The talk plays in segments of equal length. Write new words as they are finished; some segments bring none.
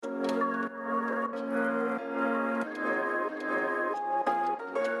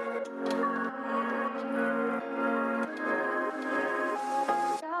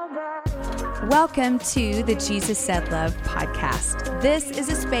Welcome to the Jesus Said Love podcast. This is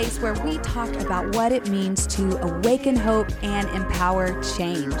a space where we talk about what it means to awaken hope and empower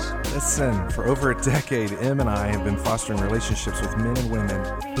change. Listen, for over a decade, Em and I have been fostering relationships with men and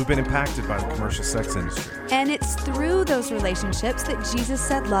women who've been impacted by the commercial sex industry. And it's through those relationships that Jesus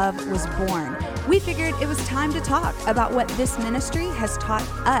Said Love was born. We figured it was time to talk about what this ministry has taught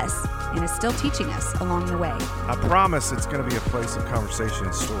us and is still teaching us along the way. I promise it's going to be a place of conversation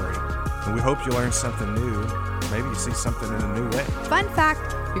and story. And we hope you learn something new. Maybe you see something in a new way. Fun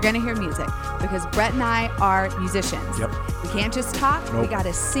fact, you're going to hear music because Brett and I are musicians. Yep. We can't just talk. Nope. We got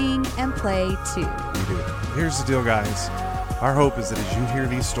to sing and play too. We do. Here's the deal, guys. Our hope is that as you hear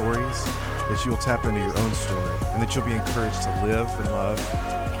these stories, that you'll tap into your own story and that you'll be encouraged to live and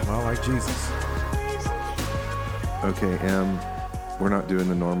love, well, like Jesus. Okay, Em, we're not doing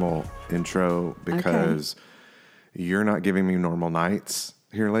the normal intro because you're not giving me normal nights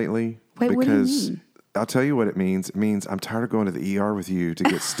here lately. Wait, because what do you mean? I'll tell you what it means. It means I'm tired of going to the ER with you to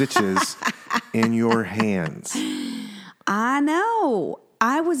get stitches in your hands. I know.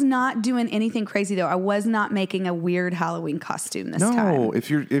 I was not doing anything crazy though. I was not making a weird Halloween costume this time. No, if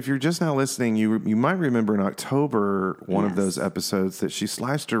you're just now listening, you might remember in October one of those episodes that she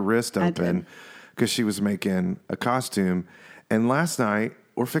sliced her wrist open because she was making a costume. And last night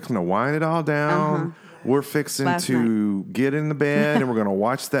we're fixing to wind it all down. We're fixing to get in the bed and we're going to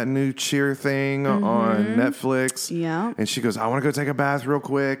watch that new Cheer thing on Netflix. Yeah. And she goes, I want to go take a bath real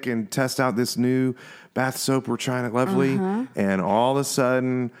quick and test out this new bath soap we're trying at Lovely. And all of a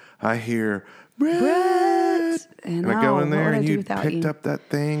sudden I hear, Brett. And I go in there and you picked up that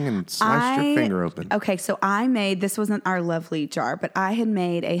thing and sliced your finger open. Okay, so I made, this wasn't our Lovely jar, but I had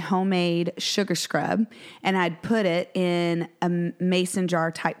made a homemade sugar scrub and I'd put it in a mason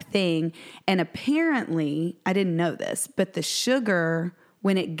jar type thing. And apparently, I didn't know this, but the sugar,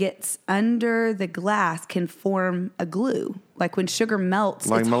 when it gets under the glass, can form a glue. Like when sugar melts,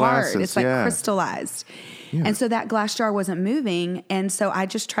 like it's molasses, hard. It's like crystallized. Yeah. And so that glass jar wasn't moving. And so I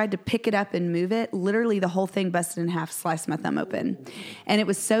just tried to pick it up and move it. Literally the whole thing busted in half, sliced my thumb open. And it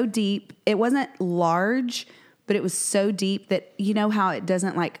was so deep. It wasn't large, but it was so deep that you know how it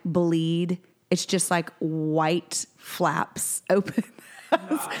doesn't like bleed? It's just like white flaps open.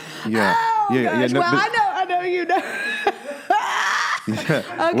 Yeah. Oh, yeah. gosh. No, well, I know you know.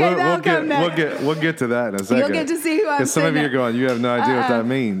 Yeah. Okay, we'll get to that in a second. You'll get to see who I'm Because some of you are going, you have no idea what that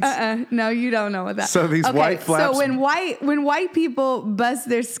means. No, you don't know what that. So these white flaps. So when white people bust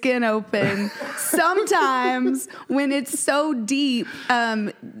their skin open, sometimes when it's so deep,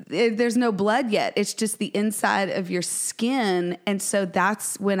 there's no blood yet. It's just the inside of your skin, and so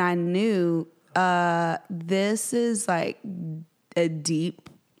that's when I knew this is like a deep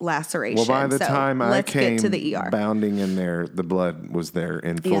laceration. Well, by the time I came to the ER. bounding in there, the blood was there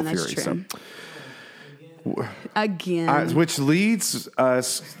in full fury. True. So again, which leads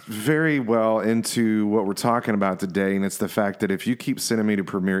us very well into what we're talking about today, and it's the fact that if you keep sending me to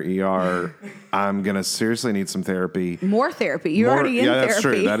Premier ER, I'm gonna seriously need some therapy. More therapy. You're already in therapy. That's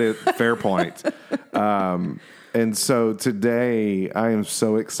true. That is fair point. And so today, I am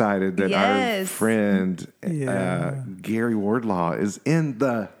so excited that our friend Gary Wardlaw is in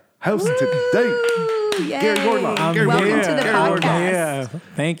the house today. Yay. Gary Wardlaw. Welcome to the podcast. Yeah.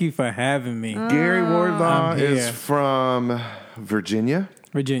 Thank you for having me. Gary Wardlaw is from Virginia.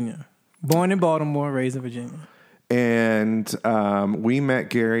 Virginia. Born in Baltimore, raised in Virginia. And we met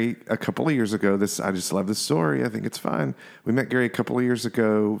Gary a couple of years ago. I just love this story. I think it's fun. We met Gary a couple of years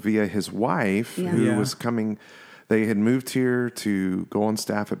ago via his wife, who was coming. They had moved here to go on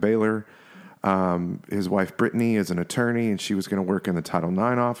staff at Baylor. His wife, Brittany, is an attorney, and she was going to work in the Title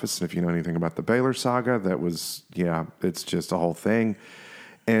IX office. And if you know anything about the Baylor saga, that was, it's just a whole thing.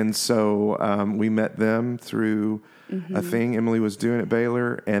 And so we met them through a thing Emily was doing at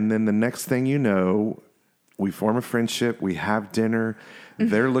Baylor. And then the next thing you know, we form a friendship. We have dinner.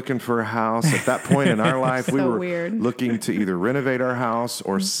 They're looking for a house. At that point in our life, we were looking to either renovate our house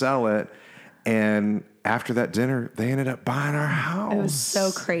or sell it. And after that dinner, they ended up buying our house. It was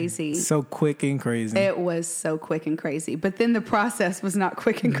so crazy. So quick and crazy. It was so quick and crazy. But then the process was not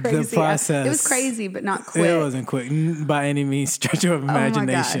quick and crazy. The process. It was crazy, but not quick. It wasn't quick by any means, stretch of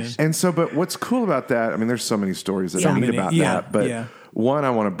imagination. And so, but what's cool about that, I mean, there's so many stories that I mean about that. But one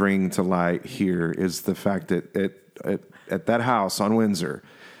I want to bring to light here is the fact that at that house on Windsor,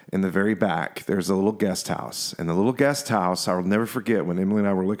 in the very back, there's a little guest house. And the little guest house, I will never forget, when Emily and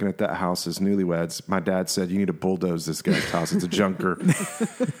I were looking at that house as newlyweds, my dad said, you need to bulldoze this guest house. It's a junker.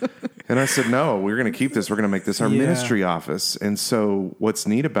 And I said, no, we're going to keep this. We're going to make this our ministry office. And so what's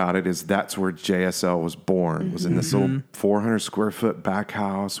neat about it is that's where JSL was born, was in this little 400 square foot back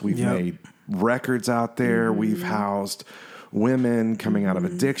house. We've made records out there. We've housed women coming out of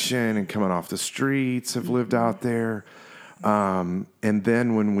addiction and coming off the streets have lived out there. And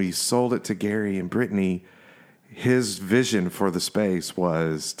then when we sold it to Gary and Brittany, his vision for the space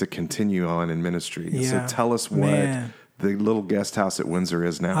was to continue on in ministry. Yeah. So tell us what the little guest house at Windsor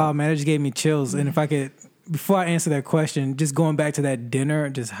is now. Oh, man, it just gave me chills. And if I could, before I answer that question, just going back to that dinner,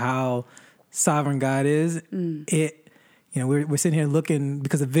 just how sovereign God is, we're sitting here looking,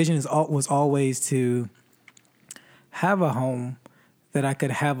 because the vision was always to have a home that I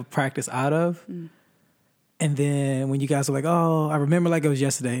could have a practice out of. And then when you guys were like, oh, I remember like it was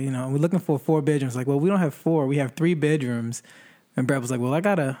yesterday, we're looking for 4 bedrooms. Like, well, we don't have 4. We have 3 bedrooms. And Brad was like, well, I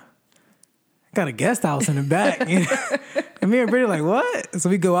got a guest house in the back. And me and Brittany were like, what? So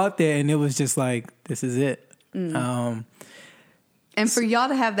we go out there and it was just like, this is it. And for y'all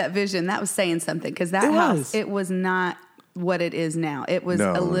to have that vision, that was saying something, because that house, it was not what it is now. It was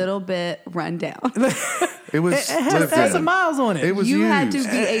a little bit run down. It was. It had some miles on it. It was you used. had to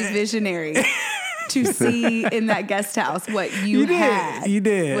be a visionary to see in that guest house what you had. You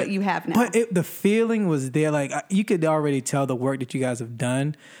did. What you have now. But the feeling was there. Like, you could already tell the work that you guys have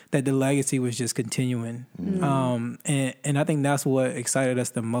done, that the legacy was just continuing. And I think that's what excited us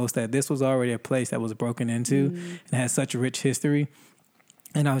the most, that this was already a place that was broken into and had such a rich history.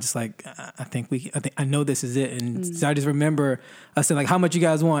 And I was just like, I know this is it. And so I just remember us saying, like, how much you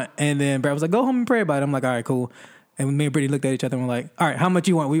guys want? And then Brad was like, go home and pray about it. I'm like, all right, cool. And me and Brittany looked at each other and we're like, all right, how much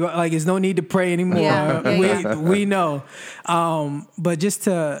you want? We like, there's no need to pray anymore. We know. But just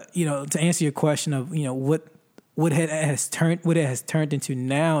to answer your question of, what it has turned into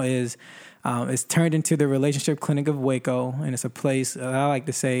now is, it's turned into the Relationship Clinic of Waco. And it's a place, I like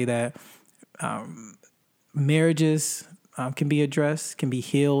to say that, marriages, can be addressed, can be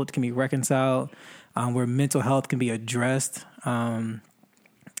healed, can be reconciled, where mental health can be addressed, and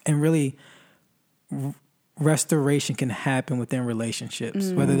really restoration can happen within relationships,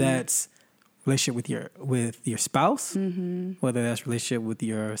 whether that's relationship with your spouse, whether that's relationship with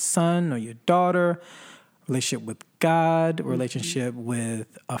your son or your daughter, relationship with God, relationship with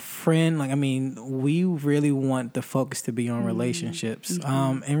a friend. Like, I mean, we really want the focus to be on relationships,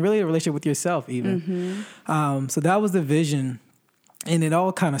 and really a relationship with yourself even. So that was the vision. And it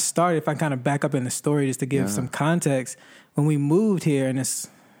all kind of started, if I kind of back up in the story just to give some context, when we moved here, and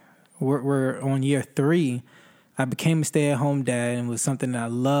we're on year 3, I became a stay-at-home dad, and it was something that I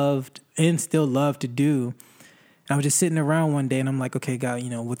loved and still love to do. I was just sitting around one day and I'm like, okay, God,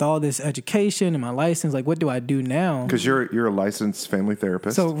 with all this education and my license, like, what do I do now? Because you're a licensed family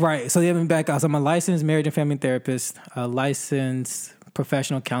therapist. So, right. So let me back out. So I'm a licensed marriage and family therapist, a licensed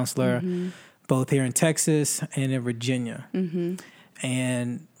professional counselor, both here in Texas and in Virginia.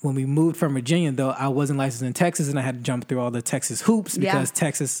 And when we moved from Virginia, though, I wasn't licensed in Texas, and I had to jump through all the Texas hoops because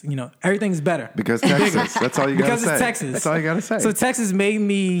Texas, everything's better. Because Texas. That's all you got to say. Because it's Texas. That's all you got to say. So Texas made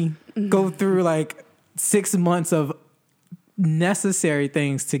me go through like 6 months of necessary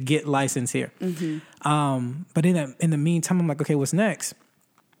things to get licensed here. But in the meantime, I'm like, okay, what's next?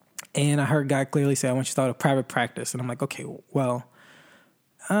 And I heard God clearly say, I want you to start a private practice. And I'm like, okay, well,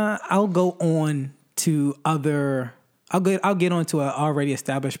 I'll go on to I'll get onto an already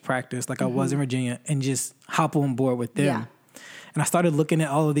established practice like I was in Virginia and just hop on board with them. Yeah. And I started looking at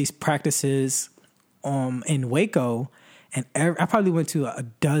all of these practices in Waco, and I probably went to a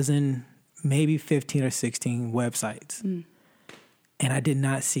dozen, maybe 15 or 16 websites. And I did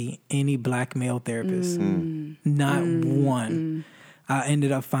not see any black male therapists. Not one. I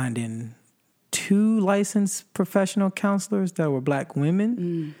ended up finding 2 licensed professional counselors that were black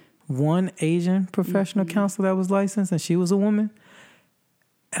women. 1 Asian professional counselor that was licensed, and she was a woman.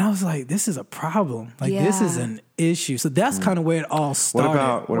 And I was like, this is a problem. Like, this is an issue. So that's kind of where it all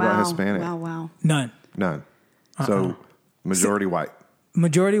started. What about Hispanic? Wow. None. So majority white.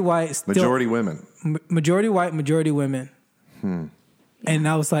 Majority white. Still, majority women. Majority white, majority women. And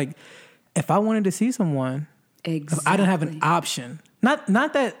I was like, if I wanted to see someone, if I didn't have an option. Not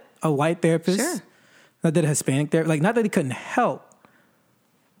that a white therapist, not that a Hispanic therapist, like, not that he couldn't help,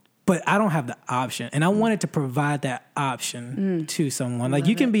 but I don't have the option. And I wanted to provide that option to someone. Like,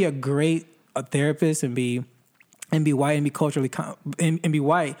 you can be a great therapist and be white and be culturally and be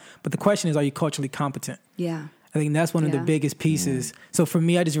white, but the question is, are you culturally competent? Yeah. I think that's one of the biggest pieces. So for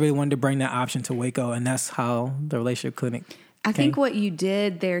me, I just really wanted to bring that option to Waco, and that's how the Relationship Clinic I think what you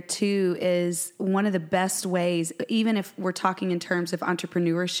did there too is one of the best ways, even if we're talking in terms of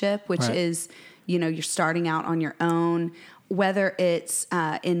entrepreneurship, which is, you're starting out on your own, whether it's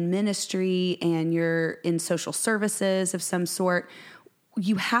in ministry and you're in social services of some sort,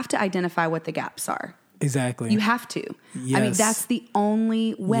 you have to identify what the gaps are. Exactly. You have to. Yes. I mean, that's the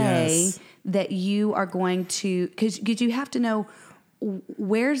only way Yes. that you are going to, because you have to know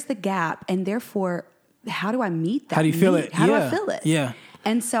where's the gap, and therefore, how do I meet that? How do you feel need? it? How do I Yeah. feel it? Yeah.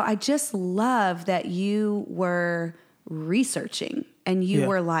 And so I just love that you were researching and you Yeah.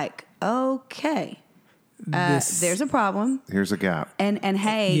 were like, okay, there's a problem. Here's a gap. And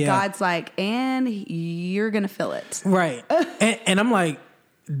hey, Yeah. God's like, and you're going to feel it. Right. and I'm like,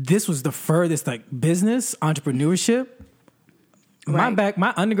 this was the furthest, like, business, entrepreneurship. Right.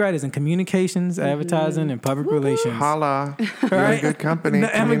 My undergrad is in communications, advertising, and public relations. Holla. You're in good company.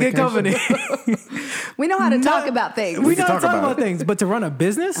 I'm a good company. We know how to talk about things. We can gotta talk talk about about it. things, but to run a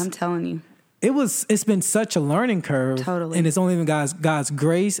business, I'm telling you. it's been such a learning curve. Totally. And it's only been God's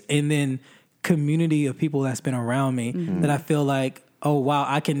grace and then community of people that's been around me that I feel like, oh wow,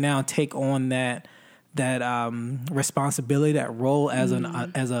 I can now take on that responsibility, that role as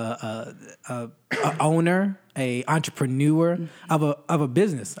a owner, a entrepreneur of a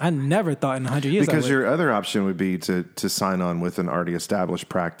business. I never thought in 100 years Because I would. your other option would be to sign on with an already established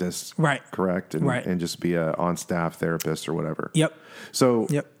practice. Right. Correct? And, Right. and just be a on-staff therapist or whatever. Yep. So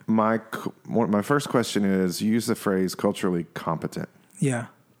Yep. my first question is, use the phrase culturally competent. Yeah.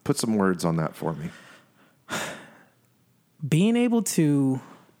 Put some words on that for me. Being able to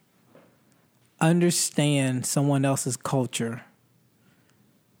understand someone else's culture,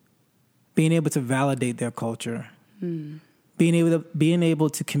 being able to validate their culture, being able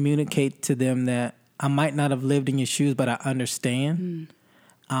to communicate to them that I might not have lived in your shoes, but I understand.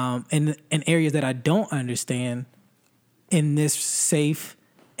 And in areas that I don't understand, in this safe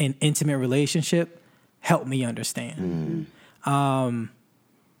and intimate relationship, help me understand.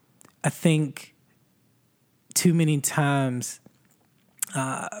 I think too many times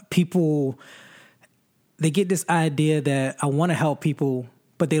people, they get this idea that I want to help people,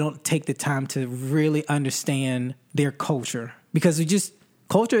 but they don't take the time to really understand their culture. Because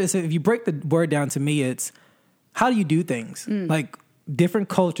culture is, if you break the word down to me, it's how do you do things? Like different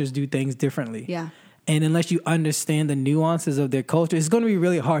cultures do things differently. Yeah. And unless you understand the nuances of their culture, it's going to be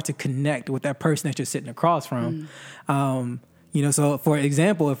really hard to connect with that person that you're sitting across from. So for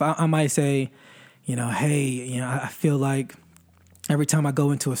example, if I might say, hey, I feel like every time I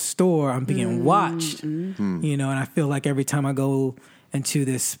go into a store, I'm being watched, and I feel like every time I go into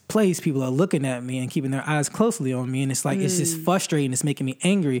this place, people are looking at me and keeping their eyes closely on me. And it's like, it's just frustrating. It's making me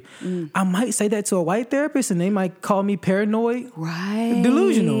angry. I might say that to a white therapist and they might call me paranoid, Right.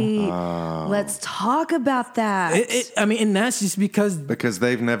 delusional. Let's talk about that. And that's just because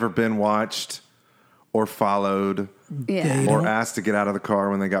They've never been watched or followed yeah. or asked to get out of the car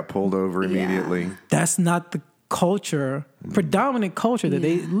when they got pulled over immediately. that's not the culture, predominant culture that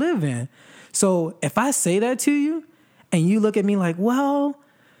they live in. So if I say that to you and you look at me like, well,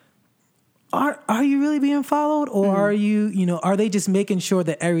 are you really being followed? Or are you, are they just making sure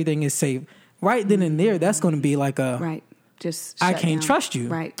that everything is safe? Right then and there, that's going to be like Right. Just I shut can't down. trust you.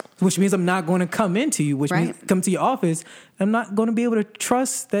 Right. Which means I'm not going to come into you, which means Right. come to your office. I'm not going to be able to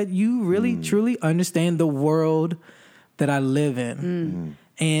trust that you really, truly understand the world that I live in.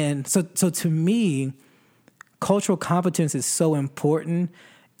 And so to me, cultural competence is so important,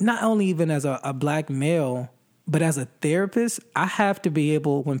 not only even as a black male, but as a therapist. I have to be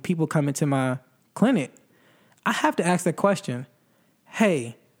able, when people come into my clinic, I have to ask that question.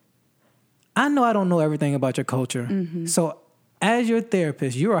 Hey, I know I don't know everything about your culture. So as your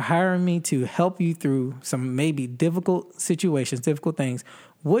therapist, you are hiring me to help you through some maybe difficult situations, difficult things.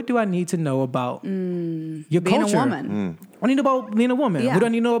 What do I need to know about your Being culture? a woman. What do I need to know about being a woman? Yeah. What do I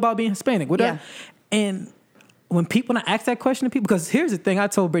need to know about being Hispanic? And when I ask that question to people, because here's the thing, I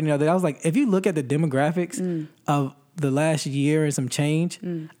told Brittany the other day, I was like, if you look at the demographics of the last year and some change,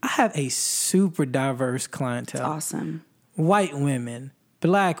 I have a super diverse clientele. Awesome. White women,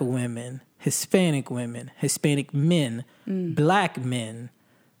 black women, Hispanic men, black men,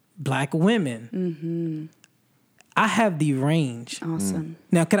 black women. I have the range. Awesome.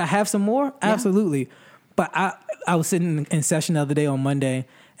 Now, could I have some more? Absolutely. But I was sitting in session the other day on Monday,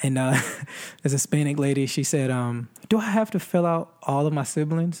 and there's a Hispanic lady. She said, do I have to fill out all of my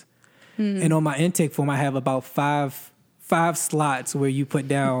siblings? And on my intake form, I have about five slots where you put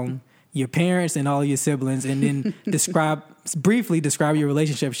down your parents and all your siblings, and then briefly describe your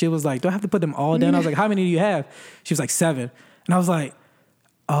relationship. She was like, do I have to put them all down? I was like, how many do you have? She was like, 7. And I was like,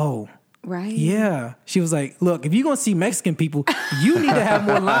 oh, Right. yeah. She was like, look, if you're going to see Mexican people, you need to have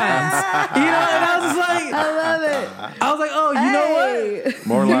more lines. And I was just like, I love it. I was like, oh, you know what?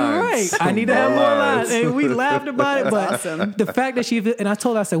 More You're lines. right. I need to have more lines. And we laughed about it. But awesome. the fact that and I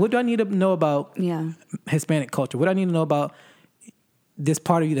told her, I said, what do I need to know about Yeah. Hispanic culture? What do I need to know about this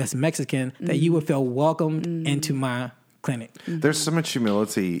part of you that's Mexican, that you would feel welcomed into my clinic. There's so much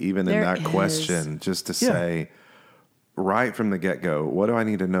humility even in that question, just to say right from the get-go, what do I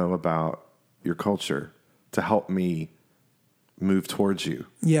need to know about your culture to help me move towards you?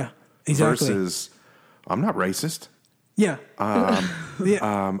 Yeah, exactly. Versus, I'm not racist. Yeah.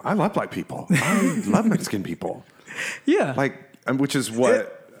 I love black people. I love Mexican people. Yeah. Like, which is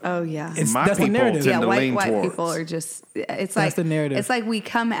what... Oh yeah, my people tend to lean white towards. people are just. It's That's like the narrative. It's like we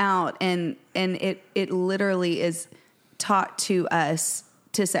come out and it literally is taught to us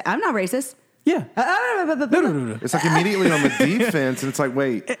to say, "I'm not racist." Yeah. No. It's like immediately on the defense, and it's like,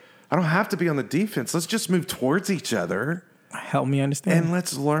 wait, I don't have to be on the defense. Let's just move towards each other. Help me understand. And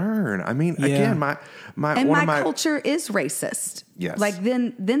let's learn. I mean, again, my culture is racist. Yes. Like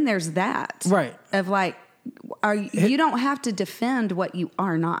then there's that. Right. Of like, you don't have to defend what you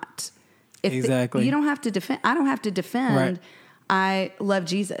are not. Exactly. You don't have to defend. I don't have to defend. Right. I love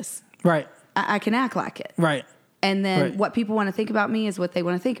Jesus. Right. I can act like it. Right. And then Right. what people want to think about me is what they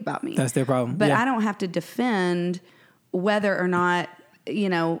want to think about me. That's their problem. But Yeah. I don't have to defend whether or not,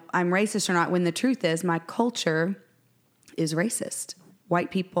 I'm racist or not, when the truth is my culture is racist.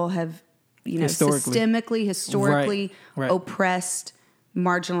 White people have, historically Right. oppressed,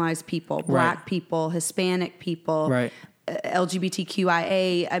 marginalized people, black people, Hispanic people, Right.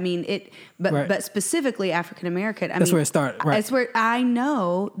 LGBTQIA. I mean, but specifically African American. That's where it started. Right. It's where I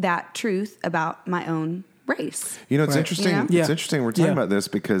know that truth about my own race. It's Right. interesting. Yeah. It's interesting we're talking Yeah. about this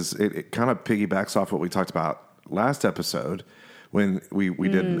because it kind of piggybacks off what we talked about last episode when we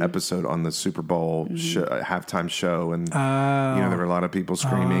did an episode on the Super Bowl halftime show, and there were a lot of people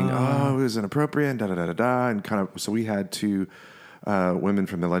screaming, "Oh, it was inappropriate," and da da da da da, and kind of. So we had two women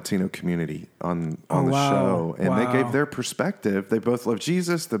from the Latino community on the show, and they gave their perspective. They both love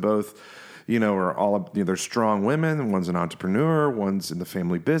Jesus. They both, are all they're strong women. One's an entrepreneur. One's in the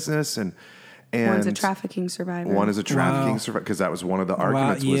family business, and one's a trafficking survivor. One is a trafficking survivor, because that was one of the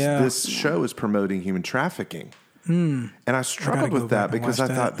arguments. Was this show is promoting human trafficking. And I struggled with that because I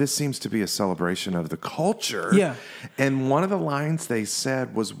thought this seems to be a celebration of the culture. Yeah. And one of the lines they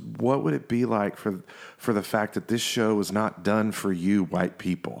said was, what would it be like for the fact that this show was not done for you white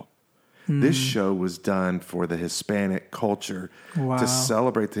people? This show was done for the Hispanic culture to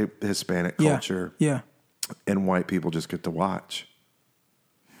celebrate the Hispanic culture. Yeah. And white people just get to watch.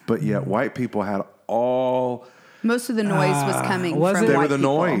 But yet white people had all... Most of the noise was coming was from it? They white were the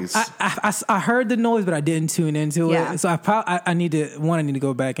people. noise. I heard the noise, but I didn't tune into Yeah. it. So I need to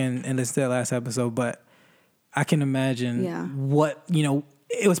go back and listen to that last episode. But I can imagine what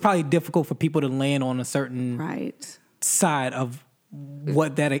it was probably difficult for people to land on a certain side of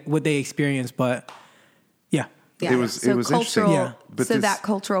what they experienced. But yeah. It was interesting. Yeah. But so that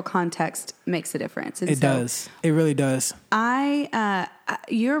cultural context makes a difference. And it does. It really does.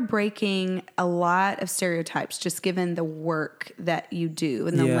 You're breaking a lot of stereotypes just given the work that you do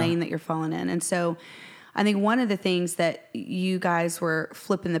and the lane that you're falling in. And so I think one of the things that you guys were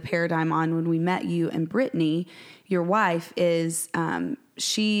flipping the paradigm on when we met you and Brittany, your wife, is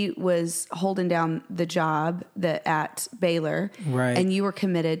she was holding down the job at Baylor, right? And you were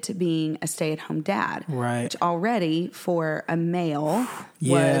committed to being a stay-at-home dad, right? Which already for a male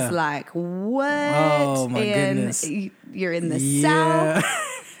was like, what? Oh my goodness! You're in the South.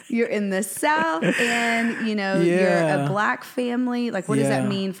 You're in the South, and you're a black family. Like, what does that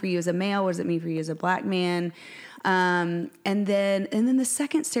mean for you as a male? What does it mean for you as a black man? And then the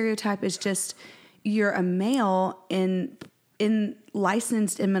second stereotype is just you're a male in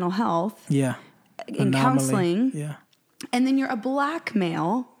licensed in mental health, in counseling, and then you're a black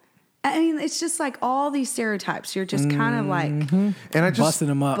male. I mean, it's just like all these stereotypes. You're just kind of like, and I just busting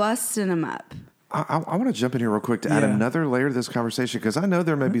them up. I want to jump in here real quick to add another layer to this conversation, because I know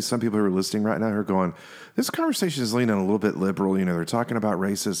there may be some people who are listening right now who are going, this conversation is leaning a little bit liberal. They're talking about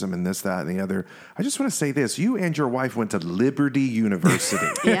racism and this, that, and the other. I just want to say this. You and your wife went to Liberty University.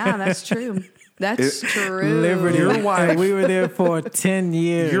 Yeah, that's true. That's true. Liberty. Your wife. We were there for 10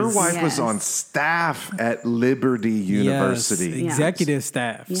 years. Your wife was on staff at Liberty University. Yes, executive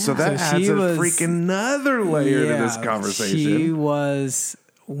staff. Yeah. So that adds a freaking another layer to this conversation. She was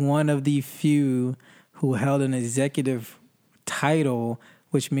one of the few who held an executive title,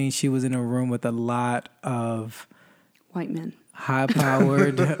 which means she was in a room with a lot of white men.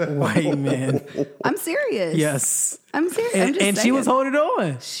 High-powered white men. I'm serious. Yes. I'm serious. And she was holding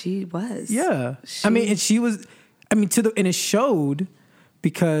on. She was. Yeah. And it showed,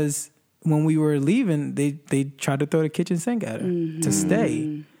 because when we were leaving, they tried to throw the kitchen sink at her to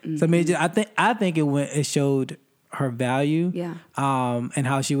stay. Mm-hmm. So I think it showed her value, and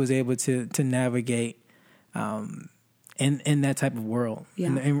how she was able to navigate in that type of world,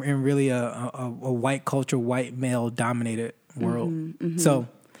 in really a white culture, white male dominated world. So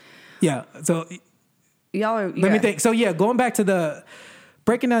y'all are. Let me think. So going back to the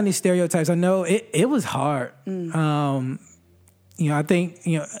breaking down these stereotypes, I know it was hard. I think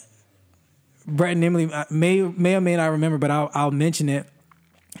Brett and Emily may or may not remember, but I'll mention it.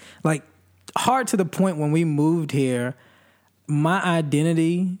 Like, hard to the point when we moved here, my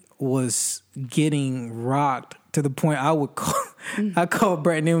identity was getting rocked to the point I would I called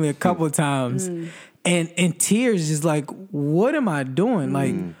Brett and Emily a couple of times, and in tears, just like, what am I doing?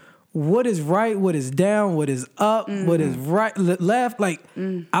 Like, what is right? What is down? What is up? What is right? Left? Like,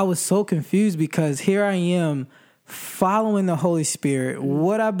 I was so confused because here I am following the Holy Spirit,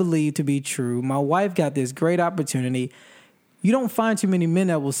 what I believe to be true. My wife got this great opportunity. You don't find too many men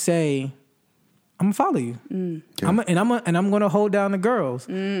that will say, I'm gonna follow you. I'm gonna hold down the girls.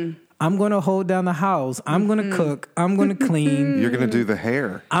 I'm gonna hold down the house. I'm gonna cook. I'm gonna clean. You're gonna do the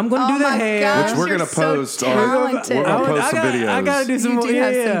hair. I'm gonna do the hair. Gosh, which we're gonna post. We're gonna post some videos. I gotta do some. You do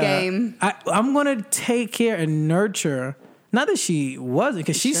have some game. I'm gonna take care and nurture. Not that she wasn't,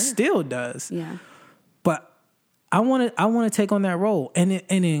 because she still does. Yeah. But I want to take on that role, and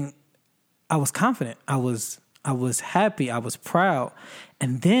then I was confident. I was happy. I was proud,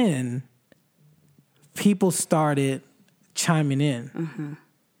 and then people started chiming in.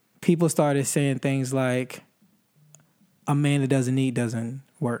 People started saying things like, "A man that doesn't eat doesn't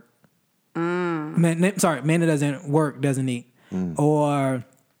work." Man that doesn't work doesn't eat. Or,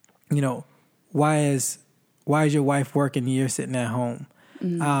 why is your wife working and you're sitting at home?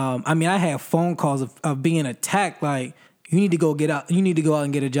 I mean, I had phone calls of being attacked. Like, you need to go get out. You need to go out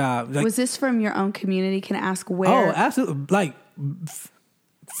and get a job. Like, was this from your own community? Can I ask where? Oh, absolutely. Like,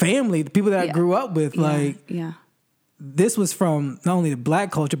 family, the people that I grew up with. This was from not only the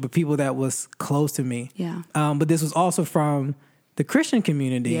black culture, but people that was close to me. Yeah. But this was also from the Christian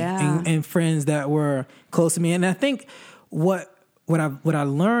community and friends that were close to me. And I think what I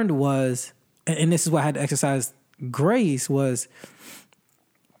learned was, and this is why I had to exercise grace, was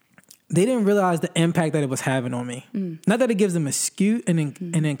they didn't realize the impact that it was having on me. Not that it gives them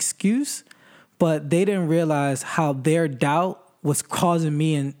an excuse, but they didn't realize how their doubt was causing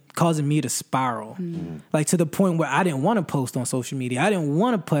me to spiral. Like, to the point where I didn't want to post on social media. I didn't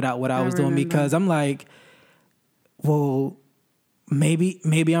want to put out what I was doing, because I'm like, well, maybe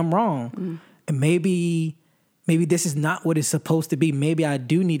I'm wrong. And maybe this is not what it's supposed to be. Maybe I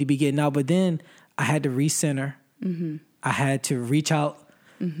do need to be getting out. But then I had to recenter. I had to reach out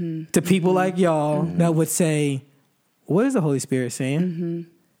to people like y'all that would say, what is the Holy Spirit saying?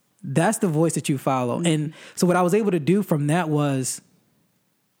 That's the voice that you follow. And so what I was able to do from that was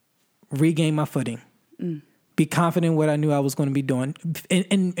regain my footing, be confident in what I knew I was going to be doing,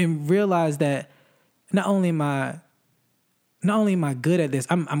 and realize that not only am I good at this,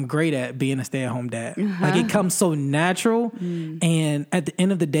 I'm great at being a stay-at-home dad. Like, it comes so natural. And at the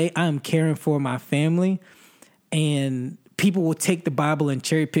end of the day, I'm caring for my family, and people will take the Bible and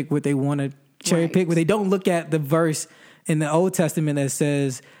cherry pick what they want to cherry pick, but they don't look at the verse in the Old Testament that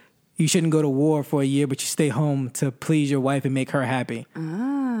says you shouldn't go to war for a year, but you stay home to please your wife and make her happy.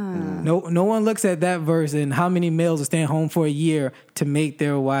 No one looks at that verse and how many males are staying home for a year to make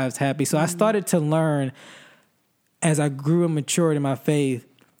their wives happy. So I started to learn, as I grew and matured in my faith,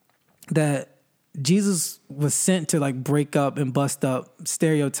 that Jesus was sent to, like, break up and bust up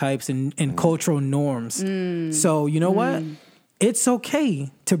stereotypes and cultural norms. So you know what? It's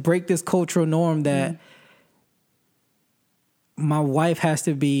okay to break this cultural norm that my wife has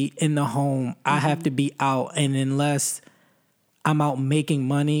to be in the home. I have to be out. And unless I'm out making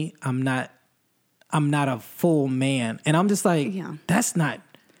money, I'm not a full man. And I'm just like, that's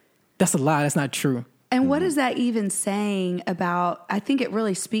a lie. That's not true. And what is that even saying about, I think it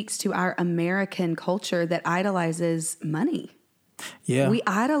really speaks to our American culture that idolizes money. Yeah. We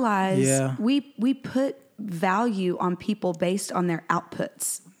idolize, we put value on people based on their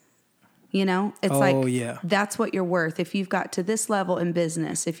outputs. It's that's what you're worth. If you've got to this level in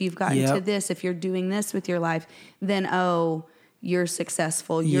business, if you've gotten to this, if you're doing this with your life, then, you're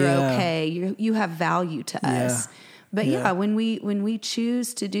successful, you're okay, you have value to us. But when we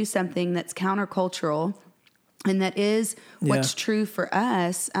choose to do something that's countercultural and that is what's true for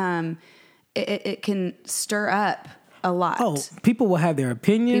us, it can stir up a lot. Oh, people will have their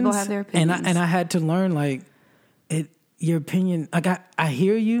opinions. People have their opinions. And I had to learn, like, your opinion, like, I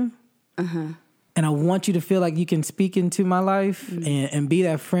hear you. And I want you to feel like you can speak into my life and be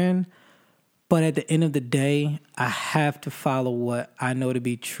that friend. But at the end of the day, I have to follow what I know to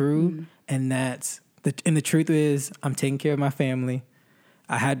be true. And the truth is, I'm taking care of my family.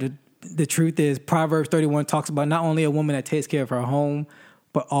 I had to the truth is Proverbs 31 talks about not only a woman that takes care of her home,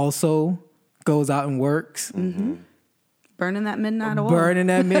 but also goes out and works. Mm-hmm. Burning that midnight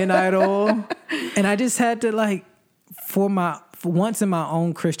oil. And I just had to, like, for once in my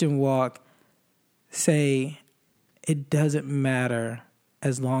own Christian walk, say it doesn't matter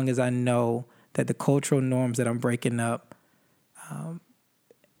as long as I know that the cultural norms that I'm breaking up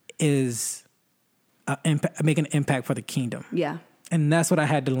is making an impact for the kingdom. Yeah. And that's what I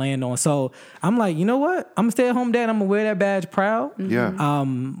had to land on. So I'm like, you know what? I'm a stay-at-home dad. I'm going to wear that badge proud. Mm-hmm.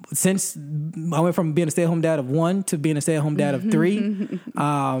 Yeah. Since I went from being a stay-at-home dad of 1 to being a stay-at-home dad of 3.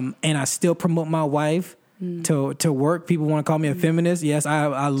 And I still promote my wife to work. People want to call me a feminist. Yes,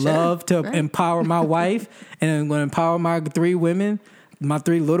 I love to empower my wife. And I'm going to empower my 3 women, my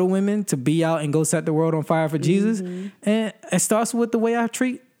 3 little women, to be out and go set the world on fire for Jesus. And it starts with the way I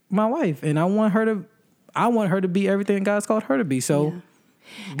treat my wife. And I want her to be everything God's called her to be. So,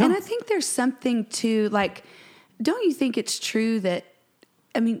 And I think there's something to, like, don't you think it's true that,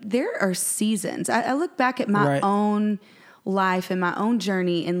 I mean, there are seasons. I look back at my own life and my own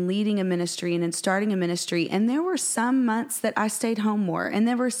journey in leading a ministry and in starting a ministry. And there were some months that I stayed home more. And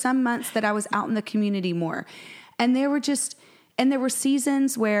there were some months that I was out in the community more. And there were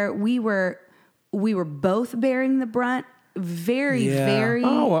seasons where we were both bearing the brunt. Very.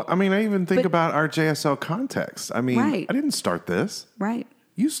 Oh, well, I mean, I even think about our JSL context. I mean, I didn't start this. Right.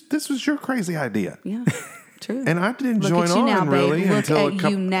 This was your crazy idea. Yeah. True. And I didn't Look join at you on now, really babe. until Look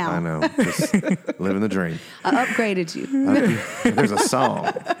at you now. I know, just living the dream. I upgraded you. There's a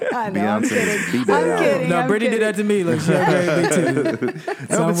song. I know. I'm kidding. No, Brittany did that to me. Like, she upgraded me too.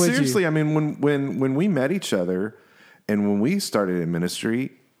 No, but seriously, I mean, when we met each other and when we started in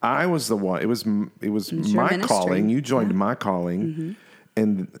ministry, I was the one. It was my calling. You joined my calling,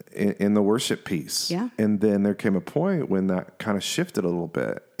 in the worship piece. Yeah. And then there came a point when that kind of shifted a little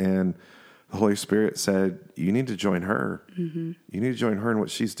bit, and the Holy Spirit said, "You need to join her. You need to join her in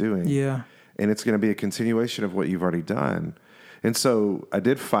what she's doing. Yeah. And it's going to be a continuation of what you've already done." And so I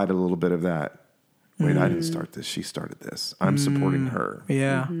did fight a little bit of that. Wait, I didn't start this. She started this. I'm supporting her.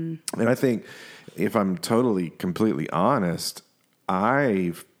 Yeah. And I think, if I'm completely honest,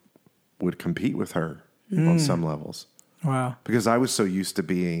 I would compete with her on some levels. Wow. Because I was so used to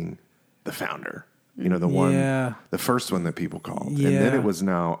being the founder, the first one that people called. Yeah. And then it was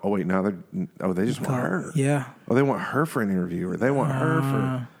now, they just want her. Yeah. Oh, they want her for an interview, or they want her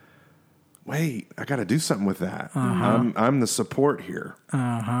for, wait, I got to do something with that. I'm the support here.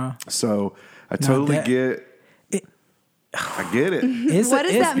 So I totally get it. I get it. What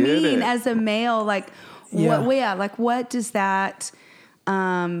does that mean as a male? Like, what does that,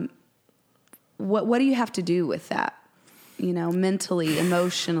 what do you have to do with that? Mentally,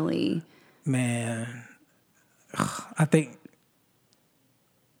 emotionally. Man, I think.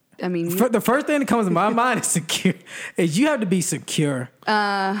 I mean, the first thing that comes to my mind is secure. Is you have to be secure.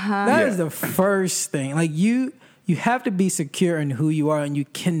 That is the first thing. Like you have to be secure in who you are, and you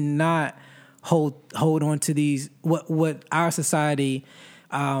cannot hold on to these what our society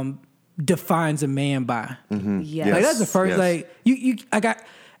defines a man by. Yes. Like that's the first. Like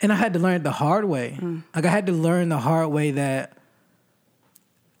and I had to learn it the hard way. Like I had to learn the hard way that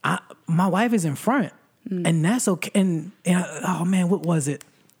my wife is in front, and that's okay. And oh man, what was it?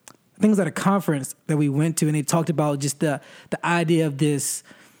 I think it was at a conference that we went to, and they talked about just the idea of this.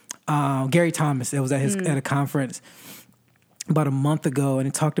 Gary Thomas, that was at a conference about a month ago, and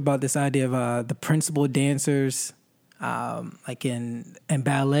he talked about this idea of the principal dancers, like in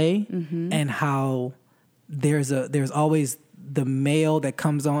ballet, and how there's always the male that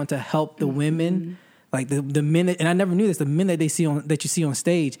comes on to help the women. Like the men, and I never knew this. The men that you see on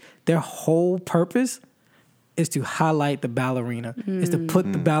stage, their whole purpose is to highlight the ballerina. Is to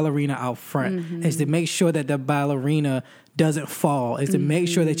put the ballerina out front. Is to make sure that the ballerina doesn't fall. Is to make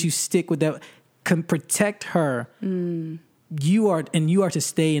sure that you stick with that, can protect her. You are to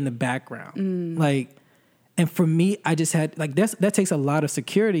stay in the background. Like, and for me, I just had like that takes a lot of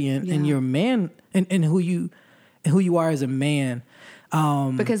security in your man and who you are as a man.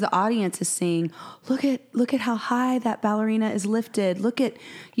 Because the audience is seeing, look at how high that ballerina is lifted. Look at,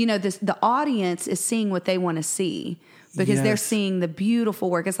 the audience is seeing what they want to see because they're seeing the beautiful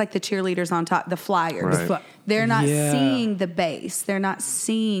work. It's like the cheerleaders on top, the flyers. Right. They're not seeing the base. They're not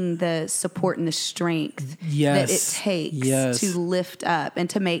seeing the support and the strength that it takes to lift up and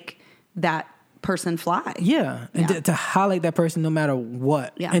to make that person fly. Yeah. And to highlight that person no matter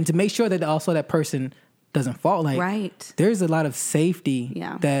what. Yeah. And to make sure that also that person doesn't fall. Like there's a lot of safety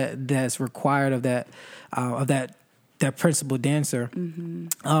that's required of that principal dancer.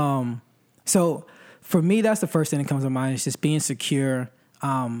 So for me, that's the first thing that comes to mind is just being secure.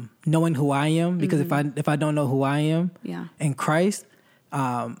 knowing who I am, because if I don't know who I am in Christ,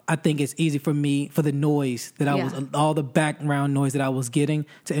 I think it's easy for me, for the noise that I was, all the background noise that I was getting,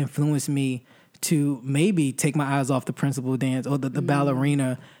 to influence me to maybe take my eyes off the principal dance or the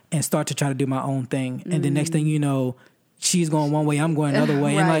ballerina and start to try to do my own thing. And the next thing you know, she's going one way, I'm going another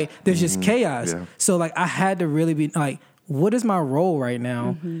way. And like, there's just chaos. Yeah. So like, I had to really be like, what is my role right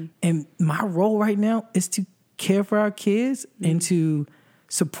now? And my role right now is to care for our kids and to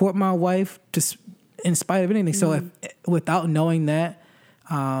support my wife just in spite of anything. So if, without knowing that,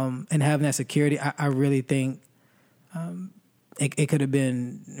 and having that security, I really think, it could have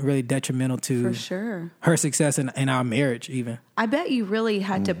been really detrimental to for sure her success in our marriage even. I bet you really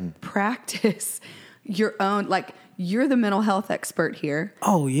had to practice your own, like, you're the mental health expert here.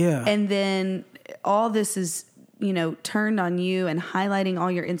 Oh, yeah. And then all this is, you know, turned on you and highlighting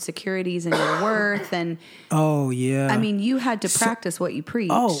all your insecurities and your worth. And oh, yeah. I mean, you had to practice what you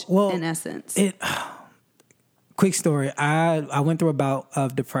preach, in essence. Quick story. I went through a bout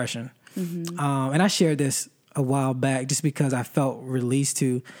of depression. And I shared this a while back just because I felt released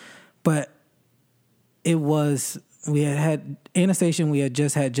to, but it was, we had Anastasia, we had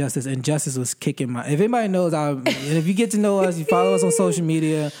just had Justice, and Justice was kicking my, if anybody knows, and if you get to know us, you follow us on social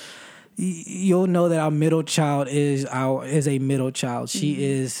media, you'll know that our middle child is a middle child. She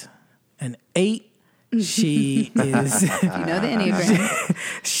is an 8. She is, you know, the Enneagram.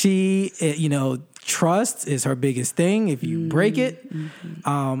 She, you know, trust is her biggest thing. If you break it,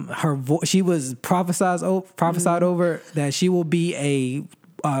 she was prophesied over that she will be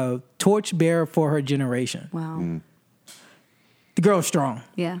a torch bearer for her generation. Wow. The girl's strong.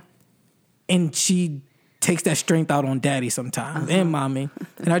 Yeah. And she takes that strength out on daddy sometimes and mommy.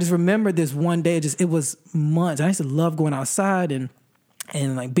 And I just remember this one day, it was months. I used to love going outside and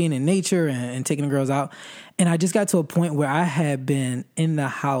like being in nature and taking the girls out. And I just got to a point where I had been in the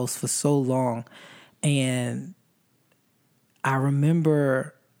house for so long. And I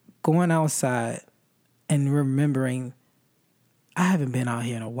remember going outside and remembering I haven't been out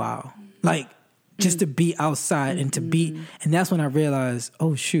here in a while. Like, just to be outside and to be, and that's when I realized,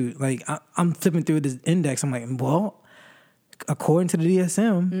 oh shoot, like I'm flipping through this index. I'm like, well, according to the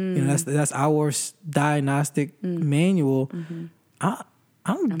DSM, you know, that's our diagnostic manual.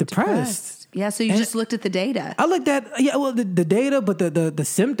 I'm depressed. Yeah, so you just looked at the data. I looked at, the data, but the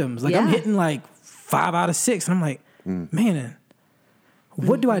symptoms. Like I'm hitting like 5 out of 6. And I'm like, man,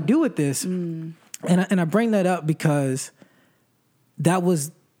 what do I do with this? And I bring that up because that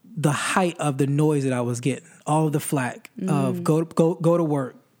was the height of the noise that I was getting. All of the flack of go to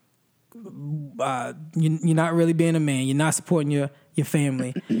work. You're not really being a man. You're not supporting your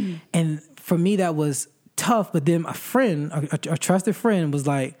family. And for me, that was tough. But then a friend, a trusted friend, was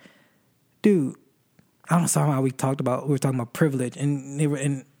like, dude, I don't know how we were talking about privilege, and they were,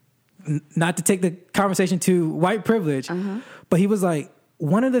 and not to take the conversation to white privilege, but he was like,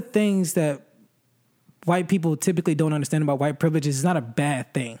 one of the things that white people typically don't understand about white privilege is it's not a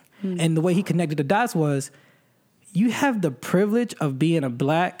bad thing. And the way he connected the dots was, you have the privilege of being a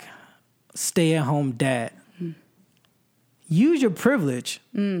black stay-at-home dad. Use your privilege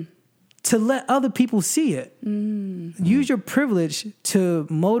to let other people see it. Use your privilege to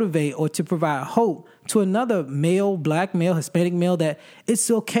motivate or to provide hope to another male, black male, Hispanic male, that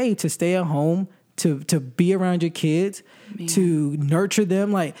it's okay to stay at home, to be around your kids, to nurture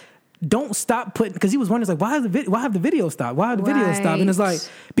them. Like, don't stop putting, because he was wondering, like, why have the video stopped? Why have the video stopped? And it's like,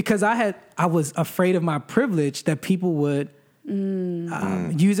 because I was afraid of my privilege that people would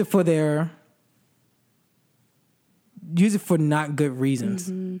use it for not good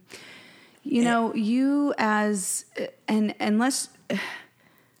reasons. You know, you as, and unless,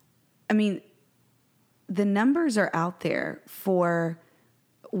 I mean, the numbers are out there for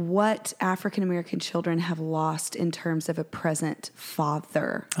what African-American children have lost in terms of a present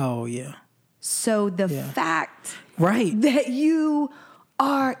father. Oh, yeah. So the fact that you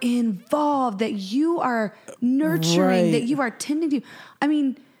are involved, that you are nurturing, that you are tending to, I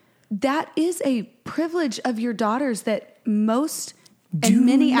mean, that is a privilege of your daughters that most and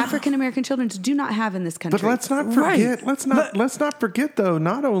many African-American children do not have in this country. But let's not forget, let's not forget though,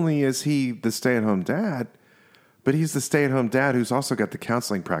 not only is he the stay-at-home dad, but he's the stay-at-home dad who's also got the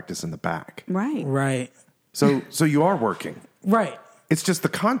counseling practice in the back. Right. So you are working. Right. It's just the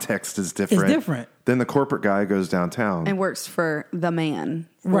context is different. It's different. Then the corporate guy goes downtown and works for the man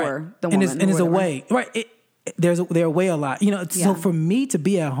or the woman. And it's a way. Right. They're away a lot. You know, so for me to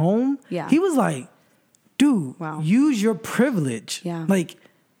be at home, he was like, dude, use your privilege. Yeah. Like,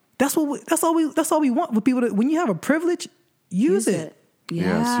 that's all we want with people to, when you have a privilege, use it.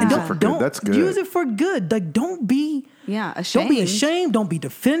 Yeah. use it for good. That's good. Use it for good. Like, don't be ashamed. Don't be ashamed. Don't be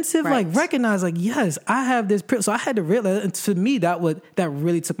defensive. Right. Like, recognize, like, yes, I have this privilege. So I had to realize, and to me, that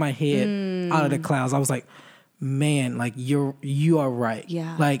really took my head out of the clouds. I was like, man, like, you are right.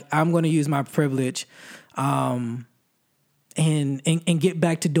 Yeah. Like, I'm going to use my privilege, and get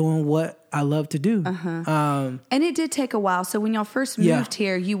back to doing what I love to do. And it did take a while. So when y'all first moved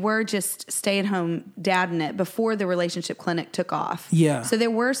here, you were just stay-at-home dadding it before the relationship clinic took off. Yeah. So there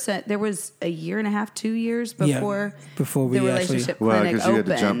was a year and a half, 2 years before we the relationship well, clinic because you had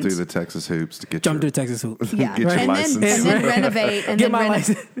to jump opened. through the Texas hoops to get Jump to the Texas hoops. Yeah, get your and license. then renovate, and Get then my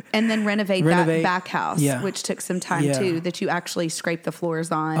license. and then renovate that back house, Yeah. which took some time too. That you actually scraped the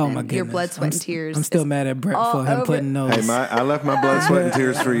floors on. Oh and my goodness. your blood, sweat, and tears. I'm still mad at Brett for him putting those. Hey, I left my blood, sweat, and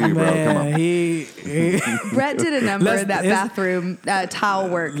tears for you, bro. Come on. Brett did a number in that bathroom tile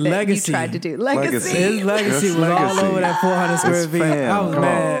work that legacy. you tried to do. His Legacy. legacy Just was all legacy. over that 400 square feet. fam. I was Come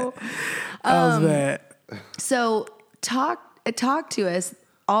mad. I was mad. So talk to us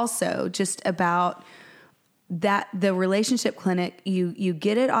also just about that the relationship clinic. You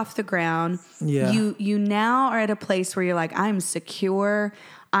get it off the ground. Yeah. You now are at a place where you're like, I'm secure.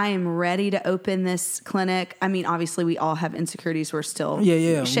 I am ready to open this clinic. I mean, obviously, we all have insecurities. We're still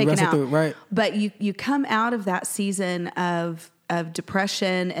shaking wrestle out. through it, right. But you come out of that season of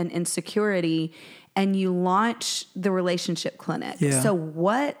depression and insecurity, and you launch the relationship clinic. Yeah. So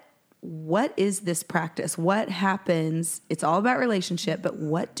what is this practice? What happens? It's all about relationship, but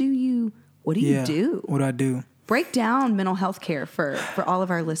what do you do? What do I do? Break down mental health care for all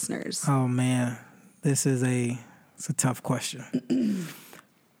of our listeners. Oh man, it's a tough question.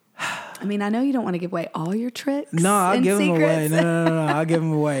 I mean, I know you don't want to give away all your tricks. No, I'll and give them away. secrets. No, I'll give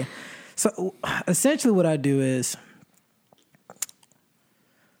them away. So essentially what I do is,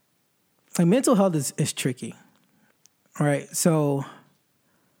 like, mental health is tricky, right? So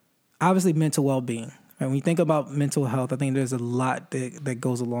obviously mental well-being. Right? When you think about mental health, I think there's a lot that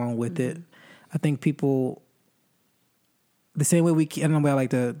goes along with it. I think people, the same way I don't know what I like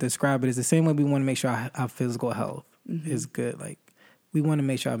to describe it, is the same way we want to make sure our physical health is good. Like, we want to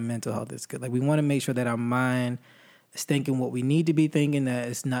make sure our mental health is good. Like, we want to make sure that our mind is thinking what we need to be thinking, that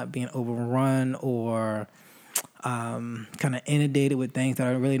it's not being overrun or kind of inundated with things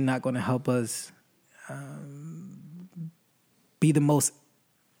that are really not going to help us be the most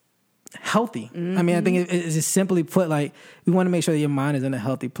healthy. I mean, I think it's just simply put, like, we want to make sure that your mind is in a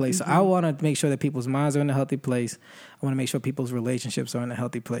healthy place. So I want to make sure that people's minds are in a healthy place. I want to make sure people's relationships are in a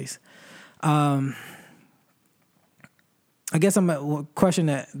healthy place. I guess a question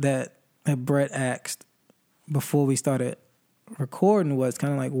that Brett asked before we started recording was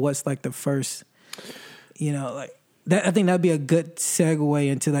kind of like, what's like the first, like that. I think that'd be a good segue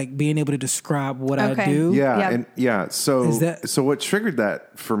into like being able to describe what I do. Yeah. So what triggered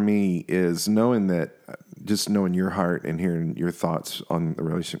that for me is knowing your heart and hearing your thoughts on the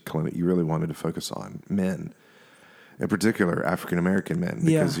relationship clinic. You really wanted to focus on men, in particular African American men,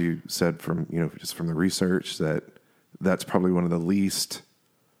 because you said from the research that's probably one of the least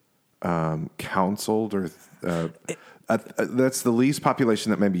counseled or that's the least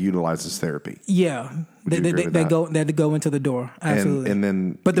population that maybe utilizes therapy. Yeah, they go into the door. Absolutely. And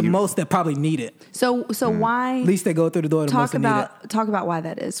then, but the most that probably need it. So why? At least they go through the door. The most need it. Talk about why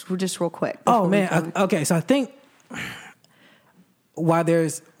that is. Just real quick. Oh man. Okay. So I think why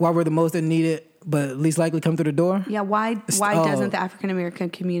we're the most that need it, but least likely come through the door. Yeah. Why doesn't the African American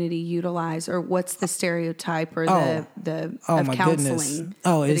community utilize, or what's the stereotype or the of my counseling goodness.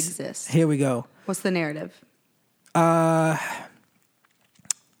 that exists? Here we go. What's the narrative?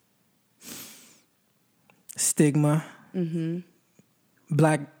 Stigma. Mm-hmm.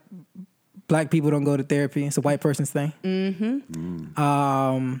 Black people don't go to therapy. It's a white person's thing.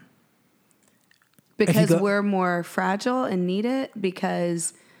 Mm-hmm. Because we're more fragile and need it.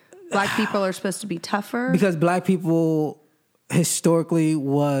 Because Black people are supposed to be tougher. Because Black people historically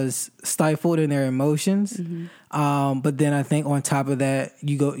was stifled in their emotions. Mm-hmm. But then I think on top of that,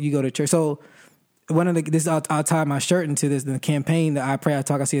 you go to church. So I'll tie my shirt into this. The campaign that I pray, I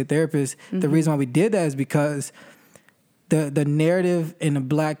talk, I see a therapist. Mm-hmm. The reason why we did that is because the narrative in the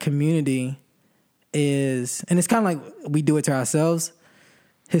Black community is, and it's kind of like we do it to ourselves.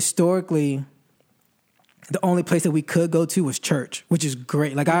 Historically, the only place that we could go to was church, which is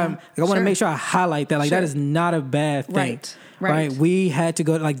great. Like I want to make sure I highlight that. Like that is not a bad thing. Right. We had to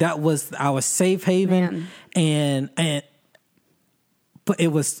go. Like that was our safe haven, and but it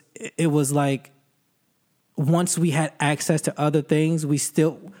was like once we had access to other things, we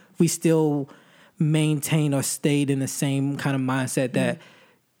still maintained or stayed in the same kind of mindset that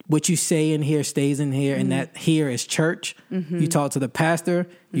what you say in here stays in here, and that here is church. You talk to the pastor,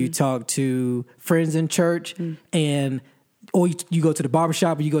 you talk to friends in church, or you go to the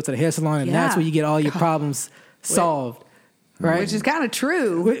barbershop, or you go to the hair salon, and that's where you get all your problems solved, right? Which is kind of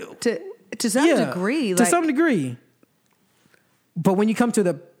true to some degree. To some degree. But when you come to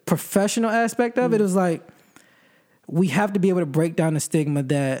the professional aspect of it, it was like, we have to be able to break down the stigma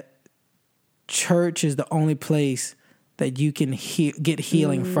that church is the only place that you can get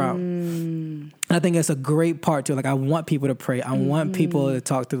healing from. And I think that's a great part to it. Like, I want people to pray. I want people to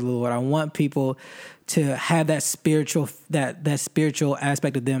talk to the Lord. I want people to have that spiritual that spiritual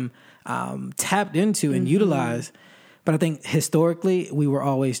aspect of them tapped into and utilized. But I think historically we were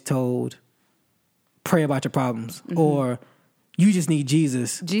always told, pray about your problems, or you just need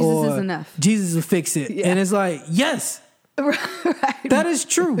Jesus. Jesus is enough. Jesus will fix it. Yeah. And it's like, yes, right. That is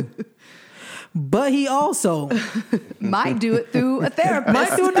true. But he also might do it through a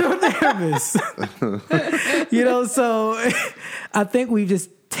therapist. So I think we've just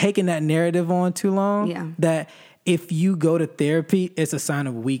taken that narrative on too long. Yeah. That if you go to therapy, it's a sign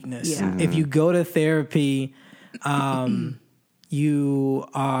of weakness. Yeah. If you go to therapy, you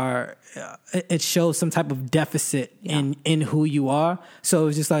are, it shows some type of deficit in who you are. So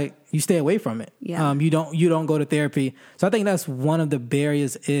it's just like, you stay away from it. Yeah. You don't go to therapy. So I think that's one of the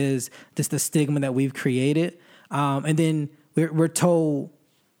barriers, is just the stigma that we've created. And then we're told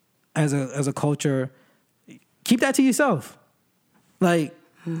as a culture, keep that to yourself. Like,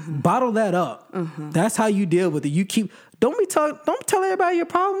 bottle that up. That's how you deal with it. Don't tell everybody your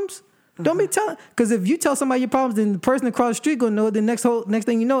problems. Don't be telling, because if you tell somebody your problems, then the person across the street gonna know. The next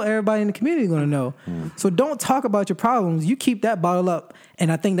thing you know, everybody in the community gonna know. So don't talk about your problems. You keep that bottle up,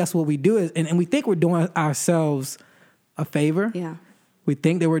 and I think that's what we do. And we think we're doing ourselves a favor. Yeah, we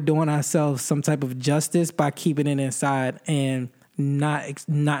think that we're doing ourselves some type of justice by keeping it inside and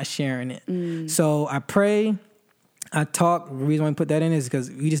not sharing it. So I pray. I talk. The reason why I put that in is because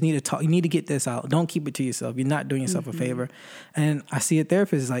you just need to talk. You need to get this out. Don't keep it to yourself. You're not doing yourself a favor. And I see a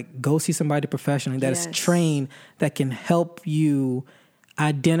therapist is like, go see somebody professionally that is trained, that can help you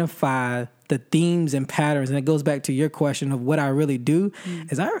identify the themes and patterns. And it goes back to your question of what I really do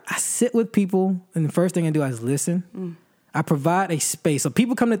is I sit with people, and the first thing I do is listen. I provide a space. So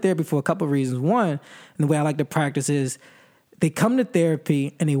people come to therapy for a couple of reasons. One, and the way I like to practice is they come to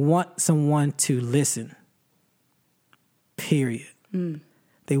therapy and they want someone to listen. Period.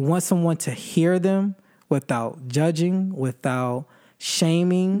 They want someone to hear them without judging, without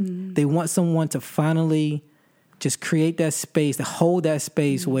shaming. They want someone to finally just create that space, to hold that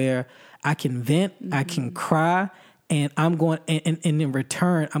space where I can vent, I can cry, and I'm going, and in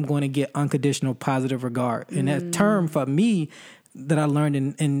return, I'm going to get unconditional positive regard. And that term for me that I learned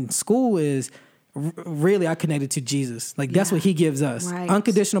in school is really I connected to Jesus. Like, that's what he gives us. Right.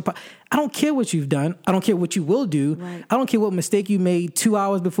 Unconditional. I don't care what you've done. I don't care what you will do. Right. I don't care what mistake you made 2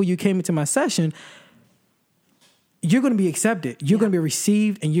 hours before you came into my session. You're going to be accepted. You're going to be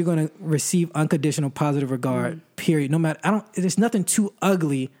received, and you're going to receive unconditional positive regard, period. No matter, there's nothing too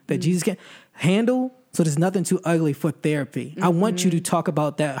ugly that Jesus can't handle. So there's nothing too ugly for therapy. I want you to talk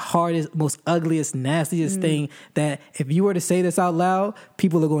about that hardest, most ugliest, nastiest thing that if you were to say this out loud,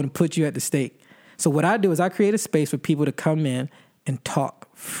 people are going to put you at the stake. So what I do is I create a space for people to come in and talk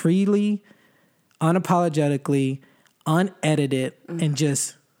freely, unapologetically, unedited, and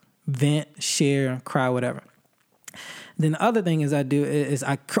just vent, share, cry, whatever. Then the other thing is I do is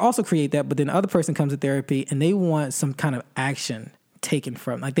I also create that, but then the other person comes to therapy and they want some kind of action taken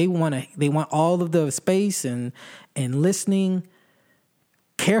from. Like, they want all of the space and listening,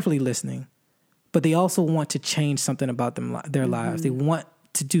 carefully listening, but they also want to change something about their lives. They want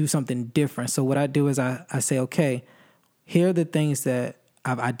to do something different. So what I do is I say, okay, here are the things that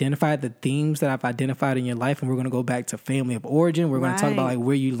I've identified, the themes that I've identified in your life, and we're going to go back to family of origin. We're going to talk about like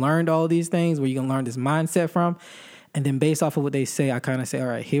where you learned all these things, where you can learn this mindset from. And then based off of what they say, I kind of say, all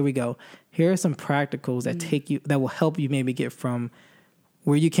right, here we go. Here are some practicals that that will help you maybe get from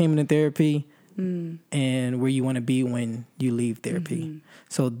where you came into therapy and where you want to be when you leave therapy.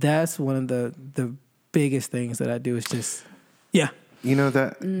 So that's one of the biggest things that I do is just, You know,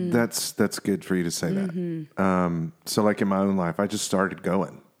 that's good for you to say that. So like in my own life, I just started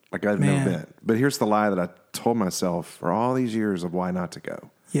going. Like, I have no bent. But here's the lie that I told myself for all these years of why not to go.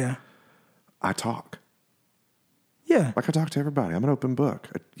 Yeah. I talk. Yeah. Like, I talk to everybody. I'm an open book.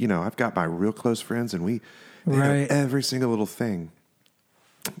 I've got my real close friends, and we know every single little thing.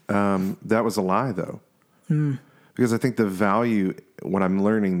 That was a lie, though. Because I think what I'm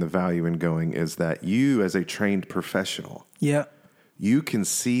learning the value in going is that you, as a trained professional, you can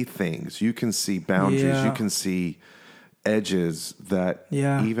see things, you can see boundaries, you can see edges that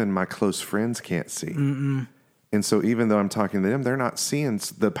even my close friends can't see. And so even though I'm talking to them, they're not seeing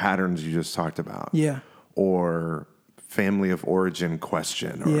the patterns you just talked about. Yeah. Or family of origin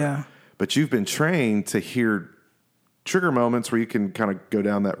question. Or, but you've been trained to hear trigger moments where you can kind of go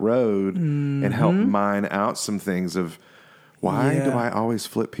down that road and help mine out some things of why do I always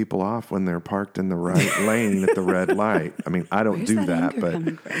flip people off when they're parked in the right lane at the red light? I mean, I don't do that, but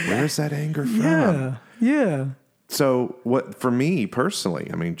where's that anger from? Yeah. So what, for me personally,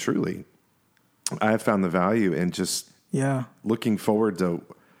 I mean, truly, I have found the value in just looking forward to,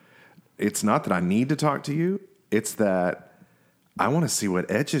 it's not that I need to talk to you. It's that I want to see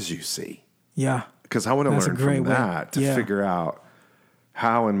what edges you see. Yeah. Because I want to learn from that to figure out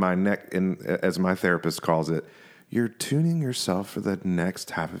how in my neck, as my therapist calls it, you're tuning yourself for the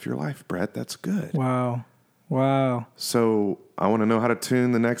next half of your life, Brett. That's good. Wow. So I want to know how to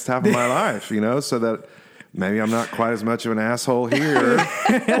tune the next half of my life, so that maybe I'm not quite as much of an asshole here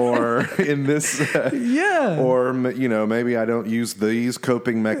or in this. Or, maybe I don't use these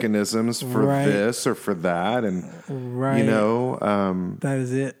coping mechanisms for this or for that. And, that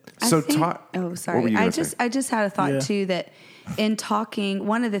is it. So sorry. I just had a thought too, that in talking,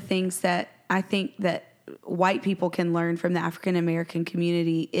 one of the things that I think that white people can learn from the African American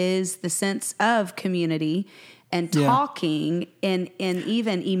community is the sense of community and talking and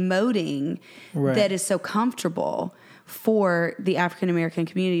even emoting that is so comfortable for the African American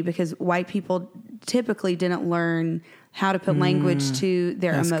community, because white people typically didn't learn how to put language to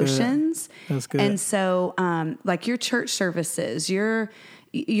their emotions. That's good. And so like your church services, your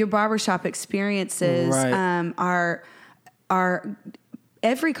barbershop experiences are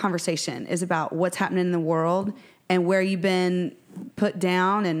every conversation is about what's happening in the world and where you've been put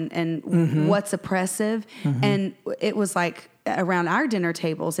down and what's oppressive. And it was like around our dinner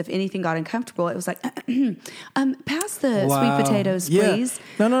tables, if anything got uncomfortable, it was like, pass the sweet potatoes, please.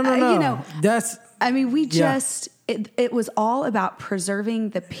 No. It was all about preserving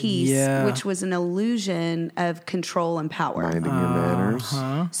the peace, which was an illusion of control and power. Minding your manners.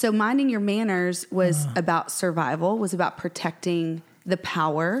 So minding your manners was about survival, was about protecting the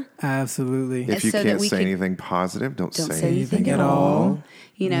power. Absolutely. If you can't say anything positive, don't say anything at all.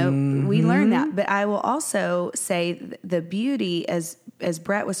 We learned that. But I will also say the beauty, as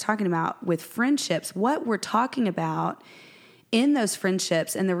Brett was talking about with friendships, what we're talking about in those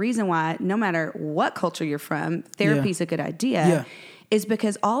friendships, and the reason why no matter what culture you're from, therapy is a good idea, is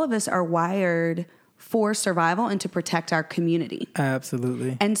because all of us are wired for survival and to protect our community.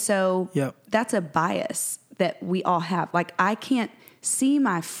 Absolutely. And so that's a bias that we all have. Like, I can't see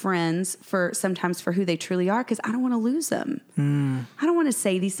my friends sometimes for who they truly are, because I don't want to lose them. I don't want to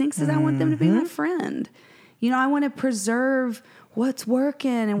say these things because I want them to be my friend. I want to preserve what's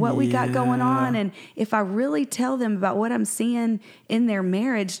working and what we got going on. And if I really tell them about what I'm seeing in their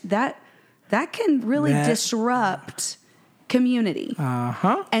marriage, that can really disrupt community.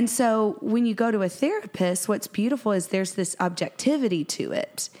 And so when you go to a therapist, what's beautiful is there's this objectivity to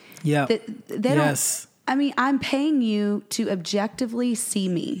it. Yeah. They don't. I mean, I'm paying you to objectively see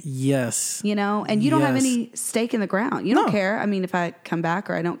me. Yes. And you don't have any stake in the ground. You don't care. I mean, if I come back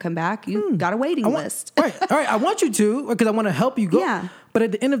or I don't come back, you got a waiting list. Right. All right. I want you to, because I want to help you go. Yeah. But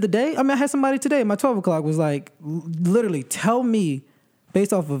at the end of the day, I had somebody today, my 12 o'clock was like, literally, tell me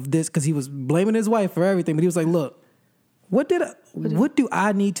based off of this, because he was blaming his wife for everything. But he was like, look, what do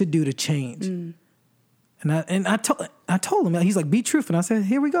I need to do to change? And I told him, he's like, be truthful. And I said,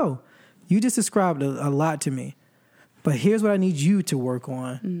 here we go. You just described a lot to me, but here's what I need you to work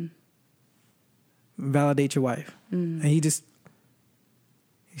on. Validate your wife. And he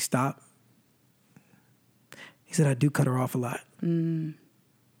stopped. He said, I do cut her off a lot.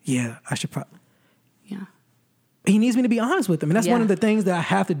 Yeah, I should probably. Yeah. He needs me to be honest with him. And that's one of the things that I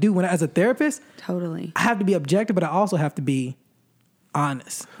have to do as a therapist. Totally. I have to be objective, but I also have to be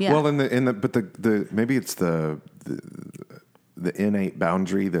honest. Yeah. Well, but maybe it's the innate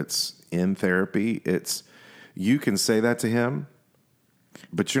boundary that's in therapy. It's, you can say that to him,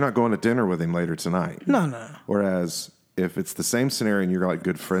 but you're not going to dinner with him later tonight. No. Whereas if it's the same scenario and you're like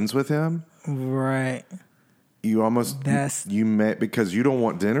good friends with him, right? You almost because you don't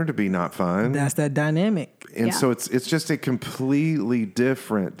want dinner to be not fun. That's that dynamic, and so it's just a completely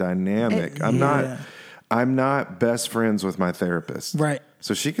different dynamic. I'm not best friends with my therapist, right?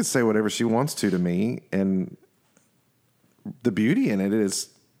 So she could say whatever she wants to me, and the beauty in it is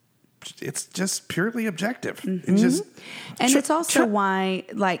it's just purely objective. It's also why,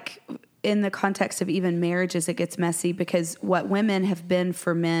 like, in the context of even marriages, it gets messy, because what women have been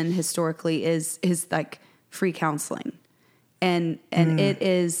for men historically is like free counseling. And it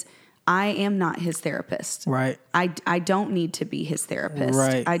is I am not his therapist. Right. I don't need to be his therapist.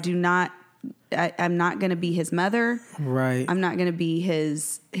 Right. I do not. I'm not going to be his mother. Right. I'm not going to be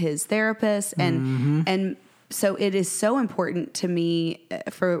his therapist. And so it is so important to me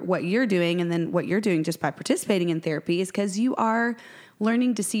for what you're doing, and then what you're doing just by participating in therapy is because you are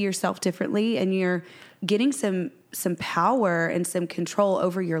learning to see yourself differently, and you're getting some power and some control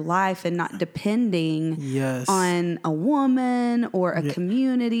over your life, and not depending on a woman or a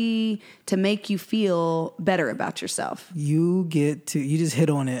community to make you feel better about yourself. You just hit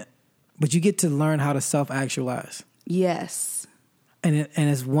on it, but you get to learn how to self-actualize. Yes. And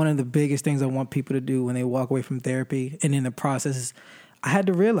it's one of the biggest things I want people to do when they walk away from therapy. And in the process, I had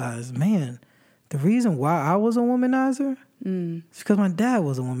to realize, man, the reason why I was a womanizer is because my dad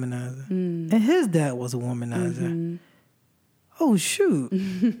was a womanizer. And his dad was a womanizer. Mm-hmm. Oh, shoot.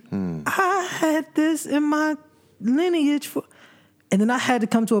 I had this in my lineage. And then I had to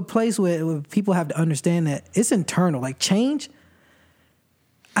come to a place where people have to understand that it's internal. Like change,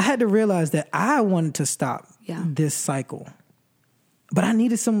 I had to realize that I wanted to stop this cycle. But I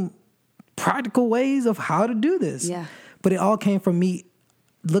needed some practical ways of how to do this. Yeah. But it all came from me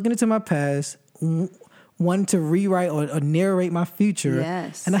looking into my past, wanting to rewrite or narrate my future.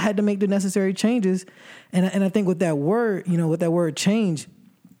 Yes. And I had to make the necessary changes. And I think with that word, with that word change,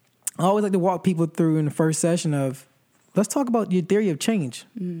 I always like to walk people through in the first session of, let's talk about your theory of change.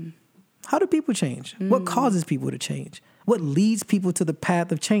 How do people change? What causes people to change? What leads people to the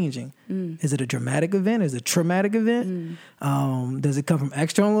path of changing? Is it a dramatic event? Is it a traumatic event? Does it come from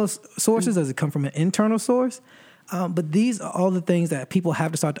external sources? Does it come from an internal source? But these are all the things that people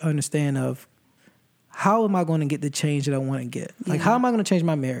have to start to understand of, how am I going to get the change that I want to get? Like, how am I going to change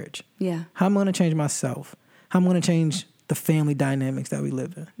my marriage? Yeah. How am I going to change myself? How am I going to change the family dynamics that we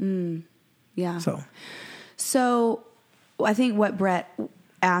live in? Yeah. So I think what Brett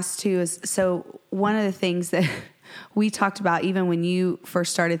asked too is, so one of the things that we talked about even when you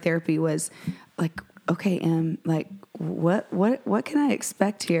first started therapy was like, okay, like what can I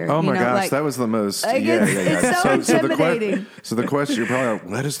expect here? Oh my gosh, that was the most. It's so intimidating. So the question, you're probably like,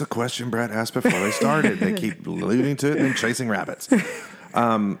 what is the question Brett asked before they started? They keep alluding to it and then chasing rabbits.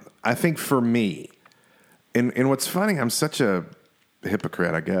 I think for me, and what's funny, I'm such a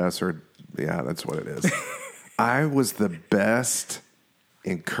hypocrite, I guess, or that's what it is. I was the best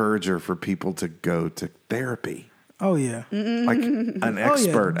encourager for people to go to therapy. Oh, yeah. Like an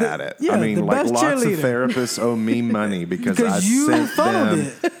expert at it. Yeah, I mean, like lots of therapists owe me money because I sent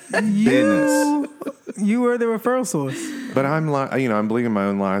them business. You were the referral source. But I'm like, I'm believing my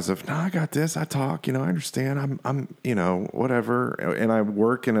own lies of, no, I got this. I talk, I understand. I'm whatever. And I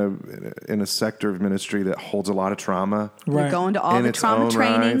work in a sector of ministry that holds a lot of trauma. Right. You're going to all the trauma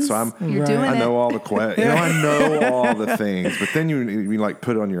trainings. Right. So you're doing it. I know all the questions. I know all the things. But then you like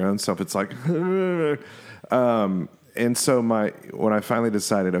put it on your own self. It's like, and so when I finally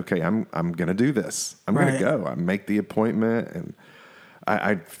decided, okay, I'm going to do this. I'm going to go. I make the appointment, and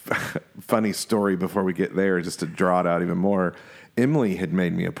I funny story before we get there, just to draw it out even more. Emily had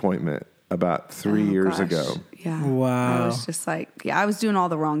made me an appointment about 3 years ago. Yeah. Wow. I was just like, I was doing all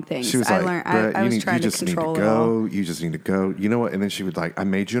the wrong things. She was like, I was trying to control it all. You just need to go. You know what? And then she would like, I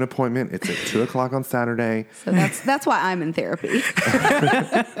made you an appointment. It's at 2:00 on Saturday. So that's why I'm in therapy.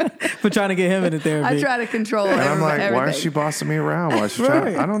 For trying to get him into therapy. I try to control it. And I'm like, why is she bossing me around? Why is she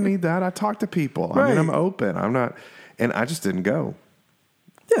trying? I don't need that. I talk to people. I mean, I'm open. I'm not. And I just didn't go.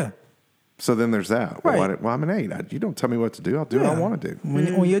 Yeah. So then there's that. Right. Well, I'm an 8. You don't tell me what to do. I'll do what I want to do.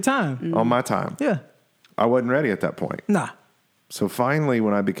 On your time. On my time. Yeah. I wasn't ready at that point. Nah. So finally,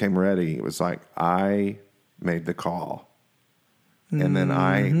 when I became ready, it was like I made the call. And then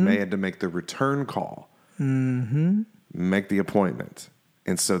I had to make the return call. Make the appointment.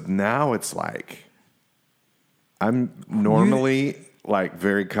 And so now it's like, I'm normally like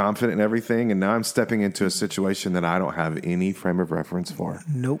very confident in everything. And now I'm stepping into a situation that I don't have any frame of reference for.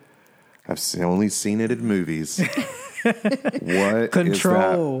 Nope. I've only seen it in movies. What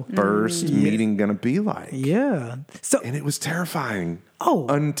Control. is that first meeting going to be like? Yeah. And it was terrifying. Oh.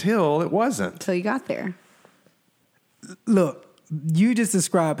 Until it wasn't. Until you got there. Look, you just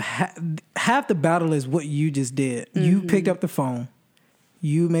described half the battle is what you just did. You picked up the phone.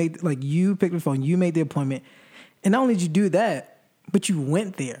 You picked the phone. You made the appointment. And not only did you do that, but you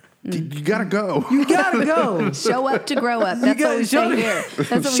went there. You gotta go. You gotta go. Show up to grow up. That's what we say here. That's what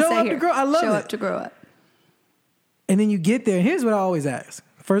we say here. Show up to grow. I love it. Show up to grow up. And then you get there. Here's what I always ask.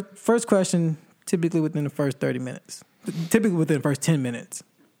 First question, typically within the first 30 minutes. Typically within the first 10 minutes.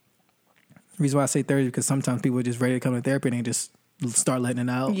 The reason why I say 30 is because sometimes people are just ready to come to therapy and start letting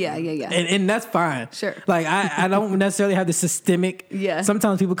it out. Yeah. And that's fine. Sure. Like I don't necessarily have the systemic. Yeah.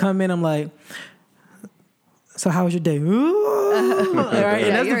 Sometimes people come in, I'm like, so how was your day? Ooh. Right?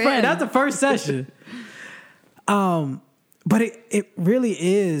 And that's the first session. But it really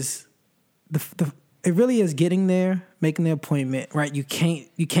is it really is getting there, making the appointment, right? You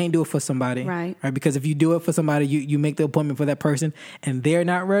can't do it for somebody, right? Because if you do it for somebody, you make the appointment for that person and they're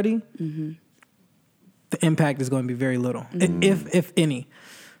not ready, the impact is going to be very little, if any.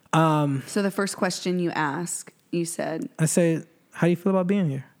 So the first question you ask, you said, I said, how do you feel about being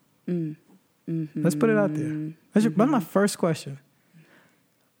here? Let's put it out there. That's my first question.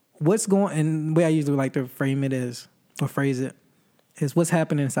 What's going, and the way I usually like to phrase it is what's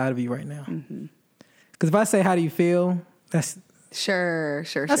happening inside of you right now. Because if I say, how do you feel? That's sure.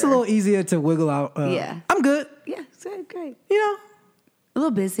 That's a little easier to wiggle out. I'm good. Yeah, so great. You know, a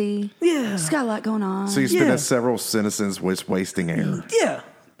little busy. Yeah, just got a lot going on. So you spend several sentences with wasting air. Yeah,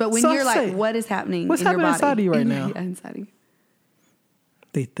 but when you're like, what is happening? What's happening inside of you right now? Yeah, inside of you.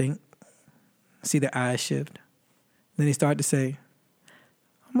 They think, see their eyes shift. Then they start to say,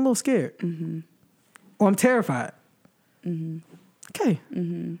 I'm a little scared. Or I'm terrified. Okay.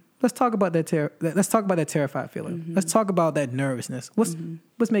 Let's talk about that. Let's talk about that terrified feeling. Let's talk about that nervousness.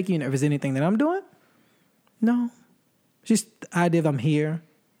 What's making you nervous? Anything that I'm doing? No. Just the idea of I'm here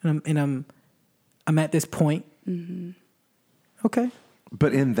and I'm at this point. Okay.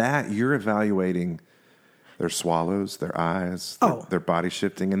 But in that, you're evaluating their swallows, their eyes, their body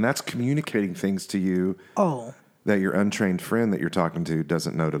shifting, and that's communicating things to you. That your untrained friend that you're talking to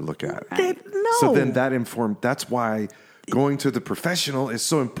doesn't know to look at. No. So then that's why going to the professional is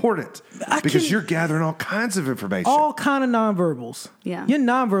so important. Because you're gathering all kinds of information. All kind of nonverbals. Yeah. Your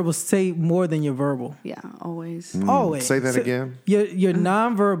nonverbals say more than your verbal. Yeah, always. Always. Say that again. Your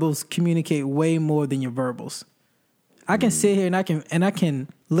nonverbals communicate way more than your verbals. I can sit here and I can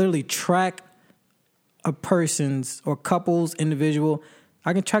literally track a person's or couple's individual.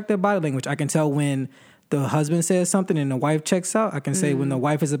 I can track their body language. I can tell when the husband says something and the wife checks out. I can say when the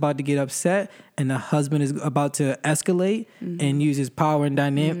wife is about to get upset and the husband is about to escalate and use his power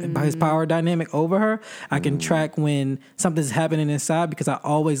and his power dynamic over her. I can track when something's happening inside because I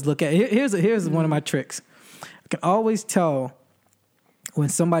always look at here's one of my tricks. I can always tell when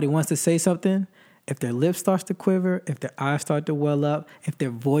somebody wants to say something, if their lips starts to quiver, if their eyes start to well up, if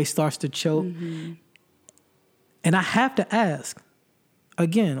their voice starts to choke. And I have to ask,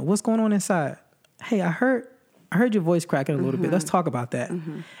 again, what's going on inside? Hey, I heard your voice cracking a little bit. Let's talk about that.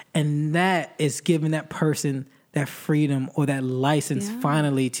 And that is giving that person that freedom or that license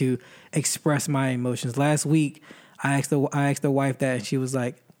finally to express my emotions. Last week, I asked the wife that, and she was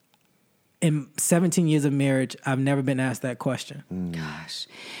like, in 17 years of marriage, I've never been asked that question. Gosh.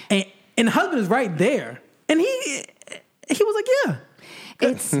 And the husband is right there. And he was like, yeah.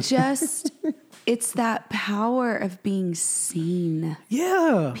 It's just... It's that power of being seen.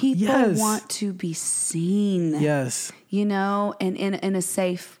 Yeah. People want to be seen. Yes. You know, and in a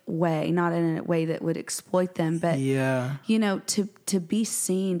safe way, not in a way that would exploit them, but you know, to be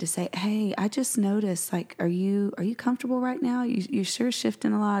seen, to say, "Hey, I just noticed, like, are you comfortable right now? You're sure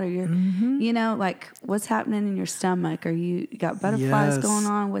shifting a lot, or you're you know, like, what's happening in your stomach? Are you got butterflies going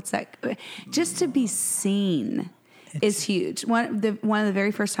on? What's that?" Just to be seen is huge. One of the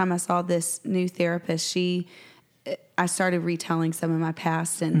very first time I saw this new therapist, I started retelling some of my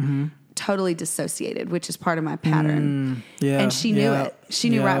past and totally dissociated, which is part of my pattern. And she knew it. She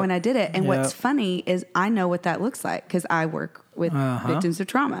knew right when I did it. And what's funny is I know what that looks like because I work with victims of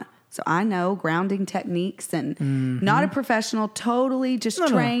trauma. So I know grounding techniques and not a professional, totally just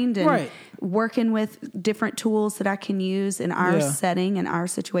trained and working with different tools that I can use in our setting and our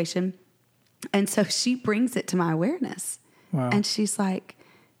situation. And so she brings it to my awareness. Wow. And she's like,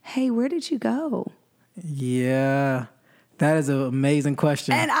 "Hey, where did you go?" Yeah. That is an amazing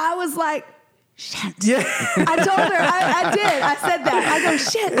question. And I was like, shit. Yeah. I told her, I did. I said that. I go,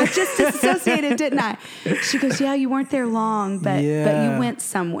 shit, I just disassociated, didn't I? She goes, yeah, you weren't there long, but you went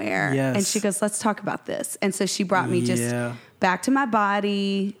somewhere. Yes. And she goes, let's talk about this. And so she brought me just back to my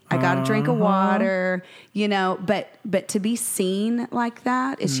body. I got a drink of water, you know, but to be seen like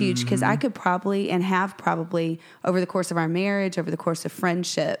that is huge because I could probably and have probably over the course of our marriage, over the course of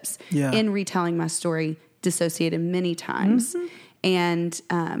friendships, in retelling my story, dissociated many times and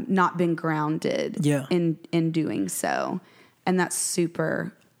not been grounded in doing so. And that's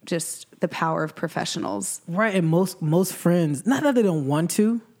super just the power of professionals. Right. And most friends, not that they don't want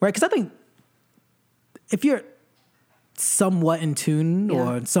to, right? Because I think if you're somewhat in tune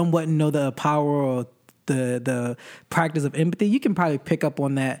or somewhat know the power or the practice of empathy, you can probably pick up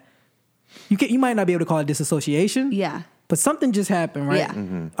on that. You might not be able to call it disassociation. Yeah. but something just happened, right? Yeah.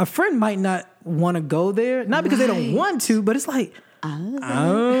 Mm-hmm. A friend might not want to go there, not because they don't want to, but it's like, I don't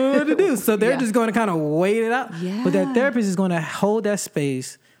know what to do. So they're just going to kind of wait it out. Yeah. But that therapist is going to hold that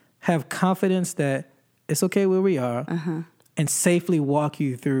space, have confidence that it's okay where we are, and safely walk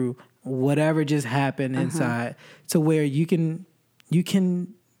you through whatever just happened inside to where you can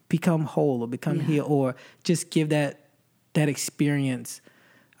become whole or become healed, or just give that experience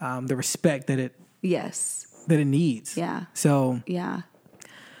the respect that it needs. Yeah. So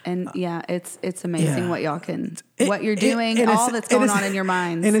and it's amazing what y'all can what you're doing, all that's going on in your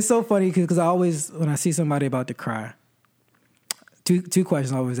minds. And it's so funny because I always, when I see somebody about to cry, two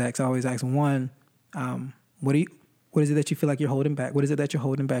questions I always ask. I always ask one, what is it that you feel like you're holding back? What is it that you're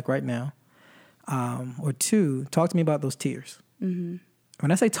holding back right now? Or two, talk to me about those tears. Mm-hmm.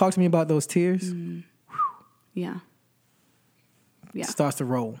 When I say talk to me about those tears, it starts to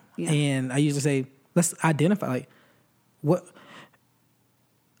roll. Yeah. And I usually say, let's identify, like,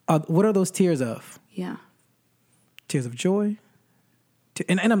 what are those tears of? Yeah. Tears of joy.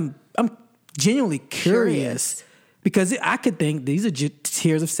 And I'm genuinely curious. Because I could think these are just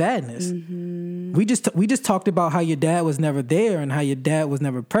tears of sadness. Mm-hmm. We just talked about how your dad was never there and how your dad was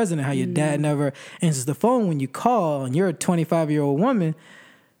never present and how your dad never answers the phone when you call and you're a 25-year-old woman.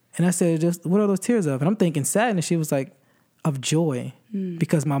 And I said, just what are those tears of? And I'm thinking sadness. She was like, of joy,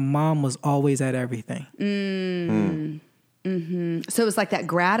 because my mom was always at everything. Mm-hmm. So it was like that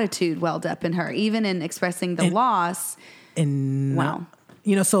gratitude welled up in her, even in expressing the loss. And wow.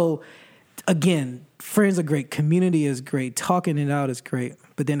 So again, friends are great. Community is great. Talking it out is great.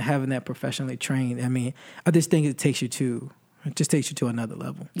 But then having that professionally trained, I mean, I just think it just takes you to another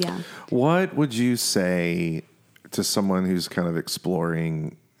level. Yeah. What would you say to someone who's kind of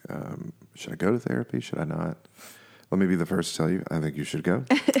exploring, should I go to therapy? Should I not? Let me be the first to tell you, I think you should go.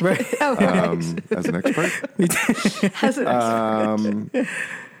 Right. As an expert.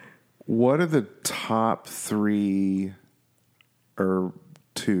 What are the top 3 or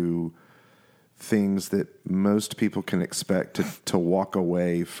 2 things that most people can expect to walk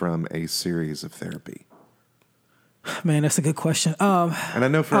away from a series of therapy? Man, that's a good question. And I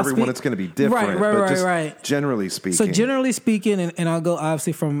know for everyone it's going to be different, but just generally speaking. So generally speaking, and I'll go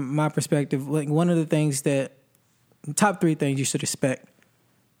obviously from my perspective, like one of the things that, top 3 things you should expect.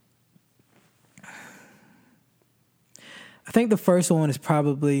 I think the first one is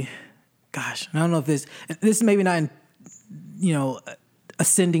probably, I don't know if this is maybe not in,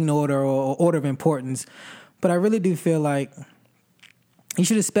 ascending order or order of importance, but I really do feel like you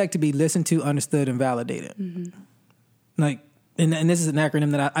should expect to be listened to, understood, and validated. Mm-hmm. Like, and this is an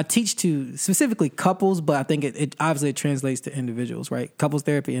acronym that I teach to specifically couples, but I think it obviously translates to individuals, right? Couples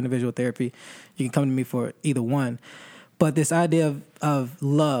therapy, individual therapy. You can come to me for either one. But this idea of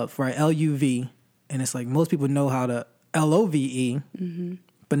love, right? LUV, and it's like most people know how to LOVE,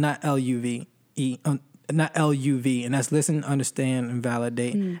 but not LUVE, not LUV, and that's listen, understand, and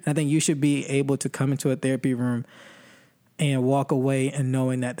validate. And I think you should be able to come into a therapy room and walk away and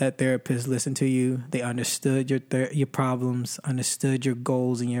knowing that therapist listened to you, they understood your problems, understood your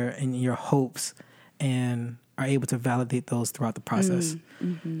goals and your hopes, and are able to validate those throughout the process.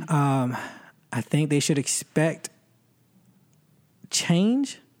 Mm-hmm. I think they should expect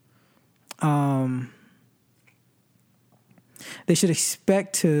change. They should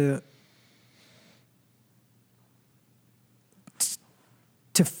expect to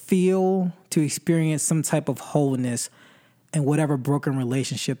feel, to experience some type of wholeness in whatever broken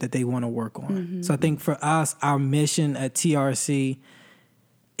relationship that they want to work on. Mm-hmm. So I think for us, our mission at TRC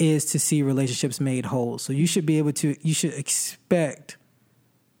is to see relationships made whole. So you should expect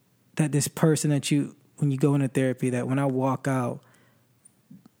that this person when you go into therapy, that when I walk out,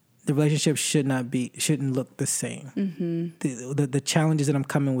 the relationship shouldn't look the same. Mm-hmm. The challenges that I'm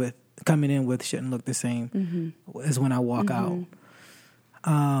coming in with shouldn't look the same as when I walk out.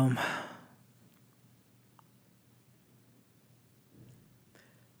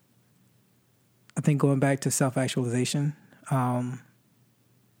 I think going back to self-actualization, I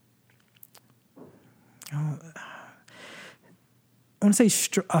want to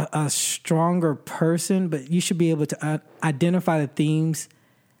say a stronger person, but you should be able to identify the themes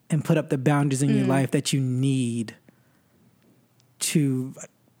and put up the boundaries in your life that you need to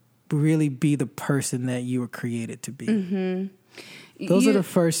really be be person that you were created to be. Mm-hmm. Those are the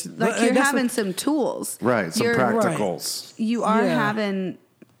first. Like you're having some tools. Right, some practicals. Right. You are having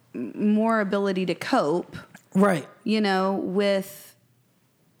more ability to cope. Right. With,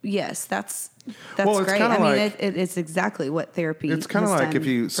 yes, that's great. I mean, it's exactly what therapy is. It's kind of like if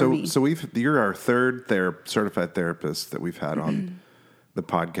you, you're our third certified therapist that we've had on the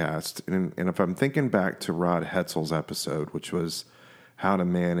podcast, and if I'm thinking back to Rod Hetzel's episode, which was how to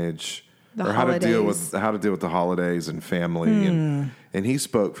manage how to deal with the holidays and family, and he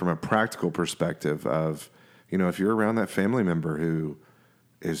spoke from a practical perspective of, if you're around that family member who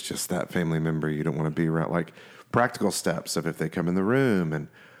is just that family member you don't want to be around, like practical steps of if they come in the room and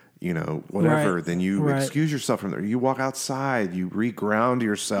whatever, then you excuse yourself from there. You walk outside, you reground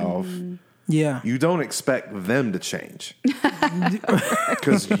yourself. Yeah. You don't expect them to change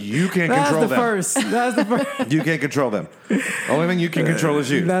because you can't control them. That's the first. You can't control them. Only thing you can control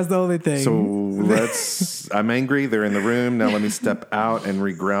is you. That's the only thing. So I'm angry. They're in the room. Now let me step out and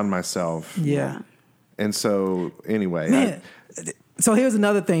reground myself. Yeah. And so anyway. Man, so here's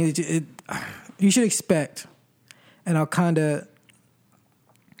another thing that you should expect, and I'll kind of,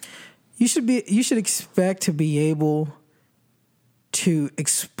 you should expect to be able to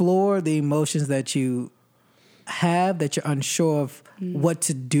explore the emotions that you have, that you're unsure of what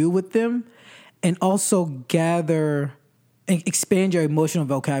to do with them, and also gather and expand your emotional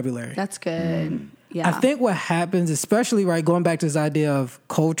vocabulary. That's good. Yeah. I think what happens, especially going back to this idea of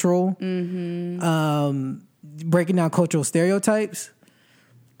cultural, breaking down cultural stereotypes,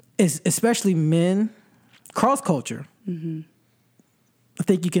 is especially men, cross culture. I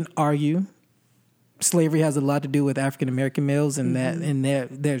think you can argue slavery has a lot to do with African American males and that, and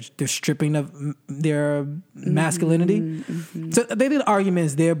their stripping of their masculinity. So they did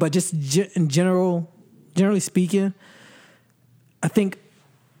arguments there, but just in generally speaking, I think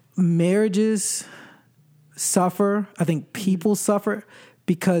marriages suffer. I think people suffer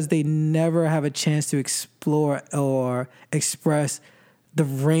because they never have a chance to explore or express the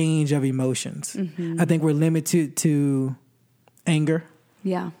range of emotions. I think we're limited to anger.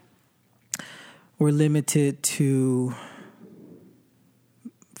 Yeah. We're limited to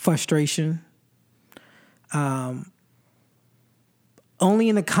frustration. Only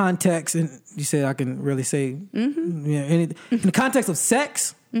in the context, and you said I can really say, in the context of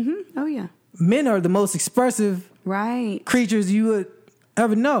sex. Oh, yeah. Men are the most expressive creatures you would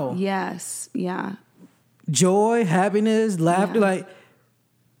ever know. Yes. Yeah. Joy, happiness, laughter,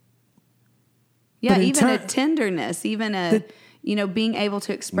 even a tenderness, even being able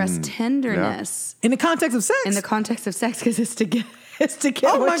to express tenderness in the context of sex. In the context of sex, because it's to get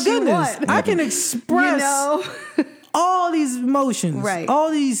oh what my goodness, you want. I can express all these emotions, all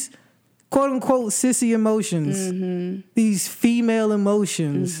these quote unquote sissy emotions, these female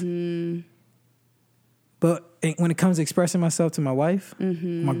emotions. But when it comes to expressing myself to my wife,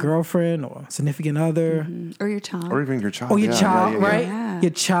 my girlfriend, or significant other, or your child, or even your child, or your child, right? Yeah. Your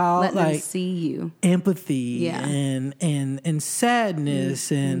child, let them see you, empathy, and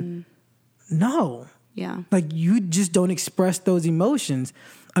sadness, and you just don't express those emotions.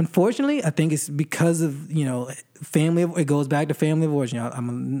 Unfortunately, I think it's because of family. It goes back to family of origin. I'm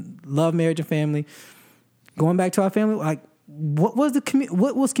a love, marriage, and family. Going back to our family, what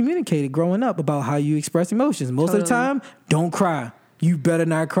was communicated growing up about how you express emotions? Most of the time, don't cry. You better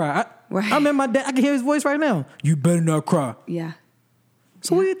not cry. I remember my dad. I can hear his voice right now. You better not cry. Yeah.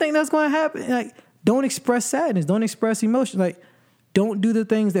 So what do you think that's going to happen? Don't express sadness. Don't express emotion. Don't do the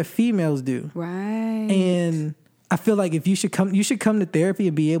things that females do. Right. And I feel like if you should come to therapy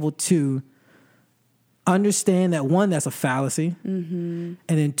and be able to understand that, one, that's a fallacy, and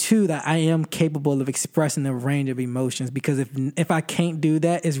then two, that I am capable of expressing a range of emotions, because if I can't do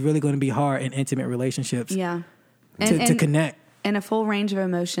that, it's really going to be hard in intimate relationships to connect. And a full range of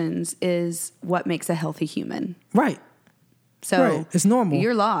emotions is what makes a healthy human. Right. So it's normal.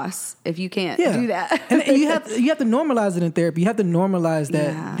 You're lost if you can't do that. and you have to normalize it in therapy. You have to normalize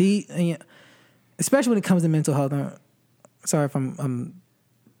that especially when it comes to mental health. Sorry if I'm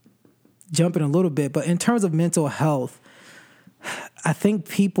jumping a little bit, but in terms of mental health, I think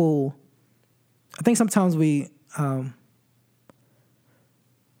sometimes we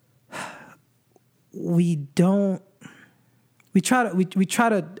try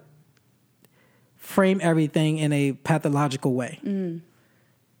to frame everything in a pathological way.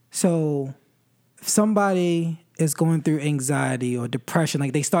 So if somebody is going through anxiety or depression,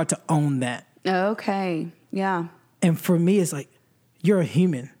 they start to own that. Okay. Yeah. And for me, it's you're a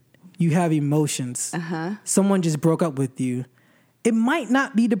human. You have emotions. Someone just broke up with you. It might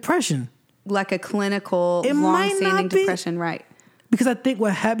not be depression. Like a clinical, long-standing depression, right? Because I think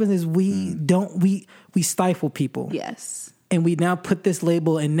what happens is we stifle people. Yes. And we now put this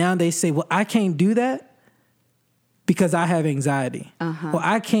label, and now they say, well, I can't do that because I have anxiety. Well,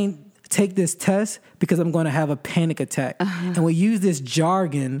 I can't take this test because I'm going to have a panic attack. And we use this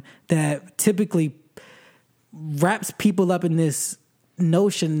jargon that typically wraps people up in this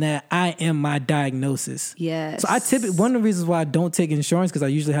notion that I am my diagnosis. Yes. So I typically, one of the reasons why I don't take insurance, because I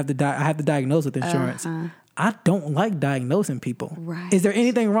usually have to I have to diagnose with insurance. I don't like diagnosing people. Right. Is there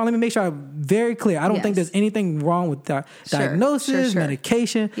anything wrong? Let me make sure I'm very clear. I don't think there's anything wrong with diagnosis,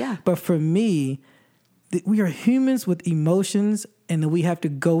 medication. Yeah. But for me, we are humans with emotions, and we have to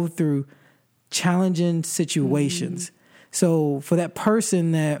go through challenging situations. So for that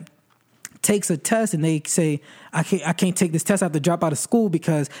person that takes a test and they say, I can't take this test, I have to drop out of school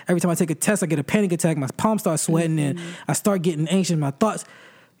because every time I take a test, I get a panic attack, my palms start sweating, and I start getting anxious, my thoughts,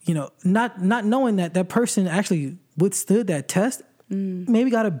 not knowing that person actually withstood that test,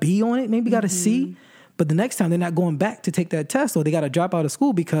 maybe got a B on it, maybe got a C, but the next time they're not going back to take that test, or they got to drop out of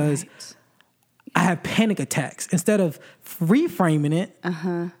school because I have panic attacks, instead of reframing it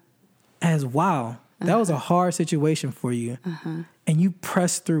as, wow, that was a hard situation for you, and you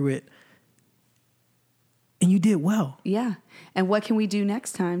pressed through it. And you did well. Yeah. And what can we do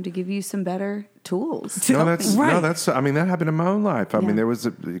next time to give you some better tools? That happened in my own life. I mean, there was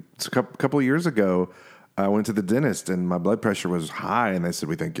a couple of years ago, I went to the dentist and my blood pressure was high. And they said,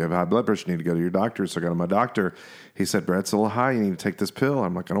 we think you have high blood pressure. You need to go to your doctor. So I go to my doctor. He said, Brett, it's a little high. You need to take this pill.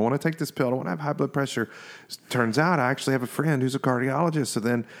 I'm like, I don't want to take this pill. I don't want to have high blood pressure. Turns out I actually have a friend who's a cardiologist. So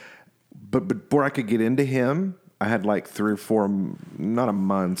then, but before I could get into him, I had like 3 or 4, not a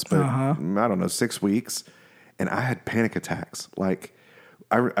months, but I don't know, 6 weeks. And I had panic attacks. Like,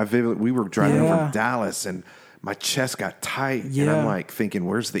 we were driving over Dallas, and my chest got tight. And I'm like thinking,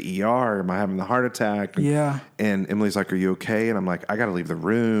 where's the ER? Am I having the heart attack? And Emily's like, are you okay? And I'm like, I got to leave the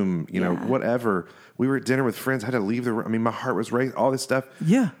room, whatever. We were at dinner with friends. I had to leave the room. I mean, my heart was racing, all this stuff.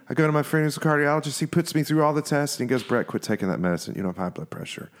 I go to my friend who's a cardiologist. He puts me through all the tests, and he goes, Brett, quit taking that medicine. You don't have high blood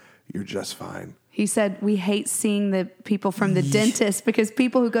pressure. You're just fine. He said, we hate seeing the people from the dentist, because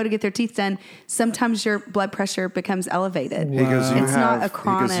people who go to get their teeth done, sometimes your blood pressure becomes elevated. Wow. He goes, not a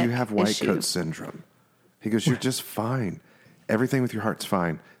chronic you have white issue. coat syndrome. He goes, you're just fine. Everything with your heart's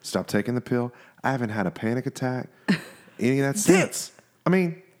fine. Stop taking the pill. I haven't had a panic attack. Any of that since. I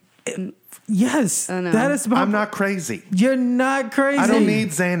mean, yes, that is. I'm not crazy. You're not crazy. I don't need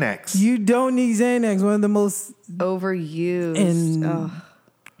Xanax. You don't need Xanax. One of the most overused and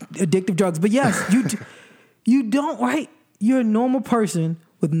addictive drugs. But yes, you don't. Right? You're a normal person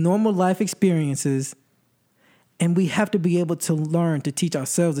with normal life experiences, and we have to be able to learn to teach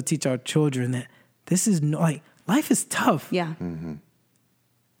ourselves, to teach our children that this is life is tough. Yeah.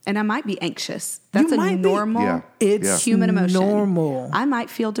 And I might be anxious. That's a normal. It's human emotion. Normal. I might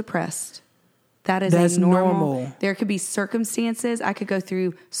feel depressed. That's normal. There could be circumstances. I could go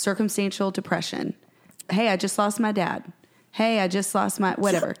through circumstantial depression. Hey, I just lost my dad. Hey, I just lost my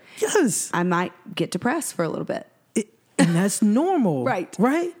whatever. Yes. I might get depressed for a little bit. And that's normal. Right.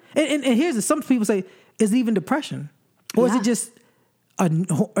 And here's some people say, is it even depression? Or is it just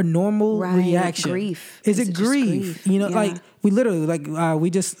a normal reaction? Grief. Is it grief? Like we literally, we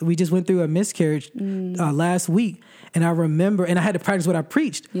just went through a miscarriage last week, and I remember, and I had to practice what I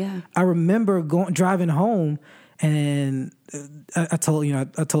preached. Yeah. I remember driving home, and I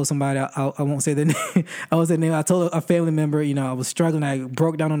told somebody, I won't say their name. I won't say their name. I told a family member, I was struggling. I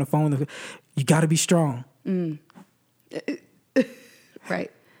broke down on the phone. You got to be strong. Right.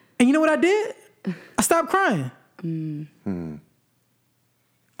 And you know what I did? I stopped crying.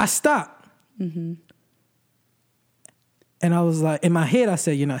 I stopped. And I was like, in my head, I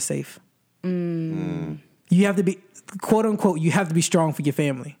said, you're not safe. You have to be, quote unquote, you have to be strong for your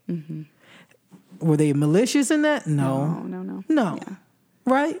family. Were they malicious in that? No. Yeah.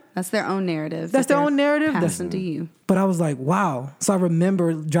 Right? That's their own narrative. That's their own narrative. Passing to you. But I was like, wow. So I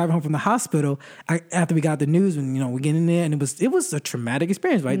remember driving home from the hospital after we got the news, when we get in there, and it was a traumatic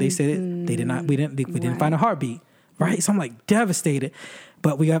experience, right? They said we didn't find a heartbeat, right? So I'm like devastated.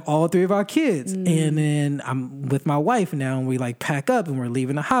 But we have all 3 of our kids, and then I'm with my wife now, and we pack up and we're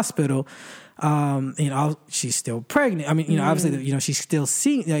leaving the hospital. She's still pregnant. I mean, obviously, she's still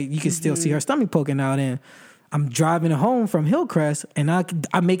seeing. You can still see her stomach poking out, and I'm driving home from Hillcrest, and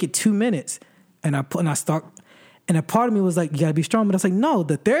I make it 2 minutes, and I start, and a part of me was like, you got to be strong, but I was like, no.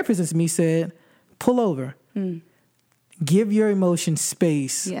 The therapist in me said, pull over, give your emotions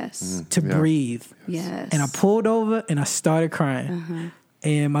space, to breathe, yes. And I pulled over and I started crying,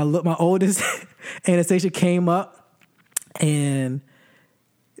 and my oldest Anastasia came up, and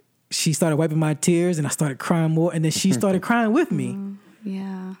she started wiping my tears, and I started crying more, and then she started crying with me.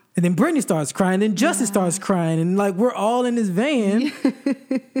 Yeah. And then Brittany starts crying, then Justin starts crying, and we're all in this van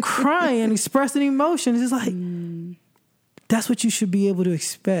crying, expressing emotions. It's like, that's what you should be able to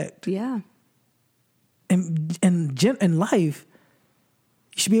expect. Yeah. And in life,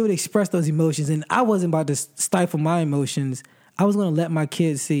 you should be able to express those emotions. And I wasn't about to stifle my emotions. I was going to let my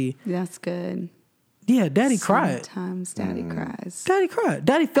kids see. That's good. Yeah, Daddy cried. Sometimes Daddy cries. Daddy cried.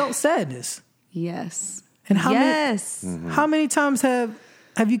 Daddy felt sadness. Yes. And how yes. many how many times have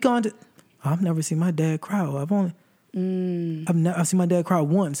you gone to? I've never seen my dad cry. I've seen my dad cry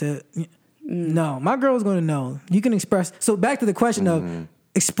once. No, my girl's going to know. You can express. So back to the question of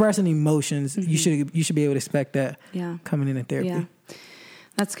expressing emotions. You should be able to expect that. Coming in therapy. Yeah.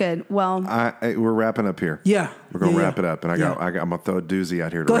 That's good. Well, we're wrapping up here. Yeah, we're gonna wrap it up, and I'm gonna throw a doozy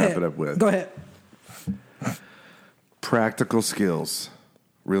out here to wrap it up with. Go ahead. Practical skills,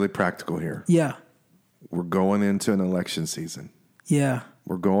 really practical here. Yeah, we're going into an election season. Yeah,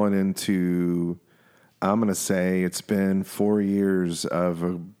 we're going into. I'm gonna say it's been 4 years of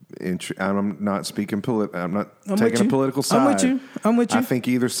I'm not speaking I'm not taking a political side. I'm with you. I think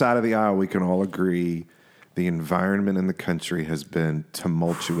either side of the aisle, we can all agree. The environment in the country has been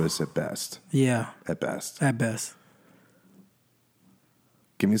tumultuous at best. Yeah. At best. At best.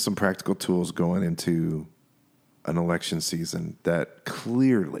 Give me some practical tools going into an election season that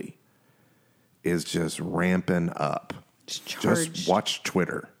clearly is just ramping up. Just watch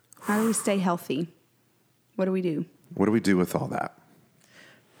Twitter. How do we stay healthy? What do we do? What do we do with all that?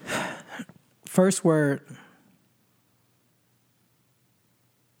 First word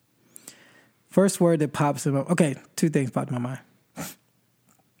that pops in my... Okay, two things popped in my mind.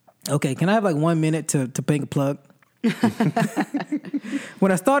 Okay, can I have like 1 minute to make a plug?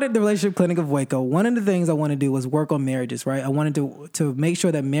 When I started the relationship clinic of Waco, one of the things I wanted to do was work on marriages, right? I wanted to make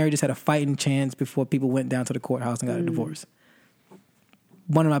sure that marriages had a fighting chance before people went down to the courthouse and got a divorce.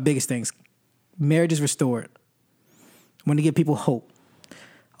 One of my biggest things. Marriage is restored. I wanted to give people hope. I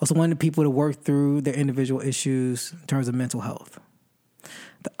also wanted people to work through their individual issues in terms of mental health.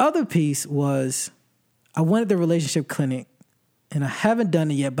 The other piece was I wanted the relationship clinic, and I haven't done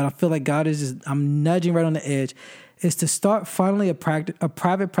it yet, but I feel like God is just, I'm nudging right on the edge, is to start finally a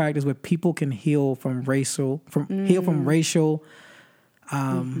private practice where people can heal from racial racism,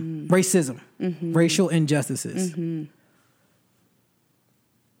 racial injustices.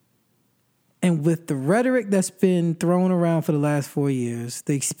 And with the rhetoric that's been thrown around for the last 4 years,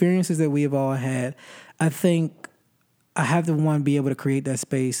 the experiences that we have all had, I think I have to be able to create that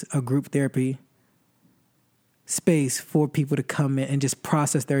space, a group therapy space for people to come in and just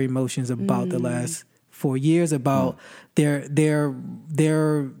process their emotions about the last 4 years, about their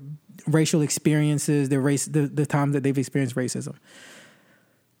racial experiences, the times that they've experienced racism.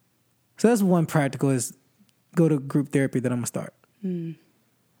 So that's one practical is go to group therapy that I'm gonna start. The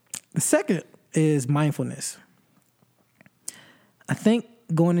second is mindfulness. I think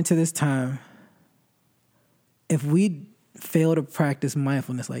going into this time, if we fail to practice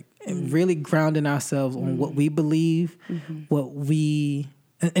mindfulness, like really grounding ourselves on what we believe,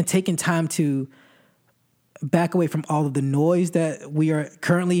 and taking time to back away from all of the noise that we are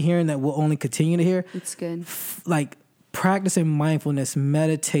currently hearing that we'll only continue to hear. It's good. Like practicing mindfulness,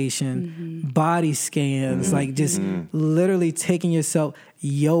 meditation, body scans, like just literally taking yourself,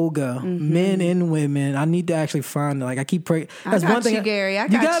 yoga, men and women. I need to actually find, like, I keep praying. That's one thing. Gary. I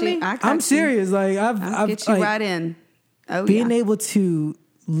got you. Me? I'm serious. Like I'll get you right in. Oh, being able to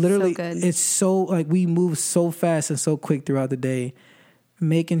literally, so good. It's so, like, we move so fast and so quick throughout the day,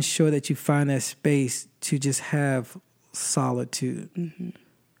 making sure that you find that space to just have solitude.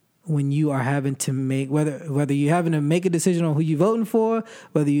 When you are having to make, whether you're having to make a decision on who you're voting for,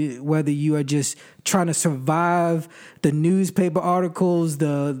 whether you are just trying to survive the newspaper articles,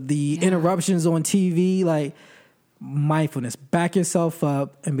 the interruptions on TV, like mindfulness, back yourself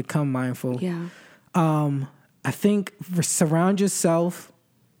up and become mindful. Yeah. I think surround yourself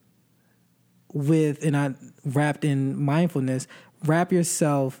with, and I wrapped in mindfulness, wrap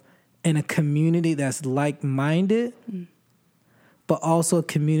yourself in a community that's like-minded, but also a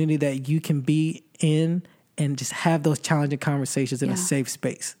community that you can be in and just have those challenging conversations in a safe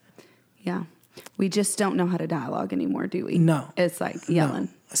space. Yeah. We just don't know how to dialogue anymore, do we? No. It's like yelling. No.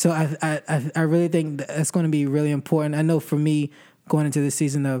 So I really think that's going to be really important. I know for me, going into this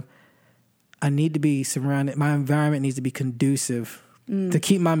season of, I need to be surrounded, my environment needs to be conducive to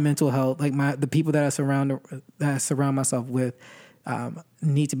keep my mental health, like the people that I surround myself with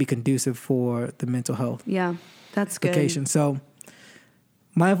need to be conducive for the mental health. Yeah, that's good. Vacation. So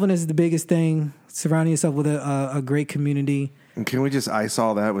mindfulness is the biggest thing. Surrounding yourself with a great community. And can we just ice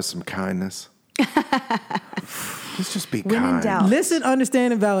all that with some kindness? Let's just be when kind. In doubt. Listen,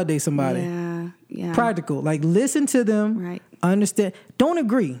 understand, and validate somebody. Yeah. Practical. Like, listen to them. Right. Understand. Don't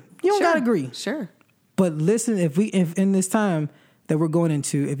agree. You don't gotta agree. Sure. But listen, if in this time that we're going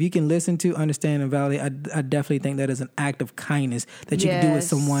into, if you can listen to, understand, and validate, I definitely think that is an act of kindness that you can do with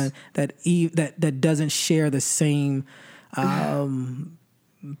someone that doesn't share the same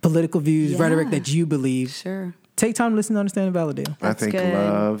political views, rhetoric that you believe. Sure. Take time to listen, to understand, and validate. I think good.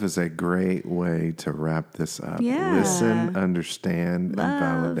 love is a great way to wrap this up. Yeah. Listen, understand, Love. and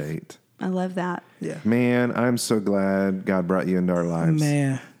validate. I love that. Yeah. Man, I'm so glad God brought you into our lives.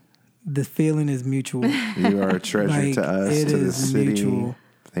 Man, the feeling is mutual. You are a treasure to us, it to the is city. mutual.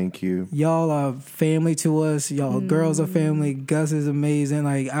 Thank you. Y'all are family to us. Y'all girls are family. Gus is amazing.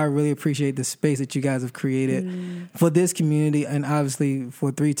 Like, I really appreciate the space that you guys have created for this community, and obviously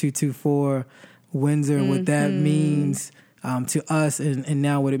for 3224 Windsor and what that means to us, and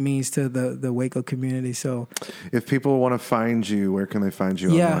now what it means to the Waco community. So If people want to find you, where can they find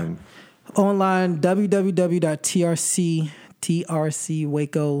you online? Online,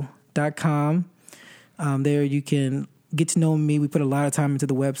 www.trcwaco.com. There you can get to know me. We put a lot of time into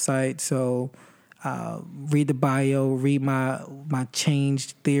the website. So read the bio, read my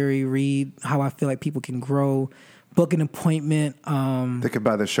change theory, read how I feel like people can grow, book an appointment. They could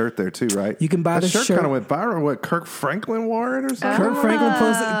buy the shirt there too, right? You can buy the the shirt. kind of went viral. What, Kirk Franklin wore it or something? Kirk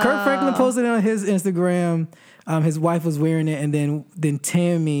Franklin posted it on his Instagram. His wife was wearing it, and then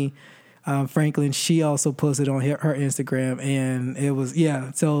Tammy Franklin, she also posted on her Instagram, and it was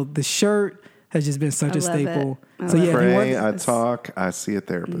so the shirt has just been such a staple. So I pray, I talk, I see a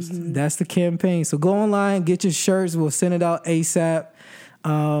therapist. That's the campaign. So go online, get your shirts. We'll send it out ASAP.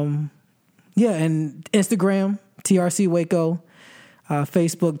 And Instagram, TRC Waco.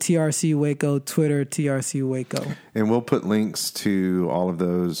 Facebook, TRC Waco. Twitter, TRC Waco. And we'll put links to all of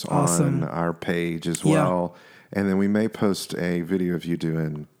those on our page as well. And then we may post a video of you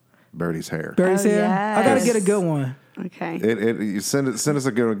doing Birdie's hair. Birdie's hair? Yes. I got to get a good one. Okay. You send us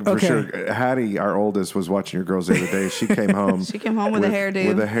a good one for sure. Hattie, our oldest, was watching your girls the other day. She came home. She came home with a hairdo.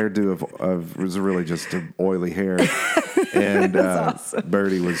 With a hairdo of it was really just a oily hair. And awesome.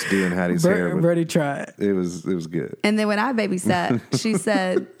 Birdie was doing Hattie's hair. Birdie tried. It was good. And then when I babysat, she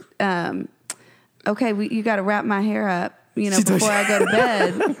said, okay, you got to wrap my hair up, before I go to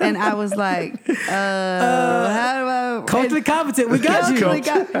bed. And I was like, how do I? Culturally competent. We got you.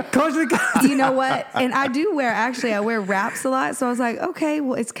 Culturally competent. You know what? And I wear wraps a lot. So I was like, okay,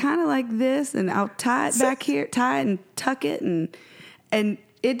 well, it's kind of like this. And I'll tie it back here, tie it and tuck it. And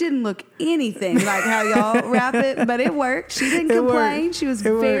it didn't look anything like how y'all wrap it, but it worked. She didn't complain. Worked. She was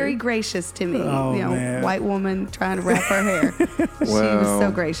very gracious to me. Man. White woman trying to wrap her hair. She was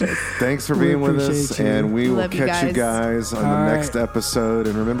so gracious. Thanks for being with us, and we will Love catch you guys on the next episode.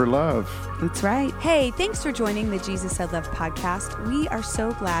 And remember, love. That's right. Hey, thanks for joining the Jesus Said Love podcast. We are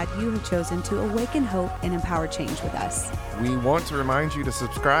so glad you have chosen to awaken hope and empower change with us. We want to remind you to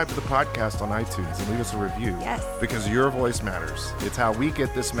subscribe to the podcast on iTunes and leave us a review. Yes. Because your voice matters. It's how we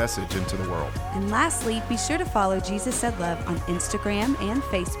get this message into the world. And lastly, be sure to follow Jesus Said Love on Instagram and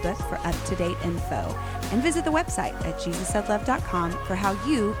Facebook for up-to-date info. And visit the website at JesusSaidLove.com for how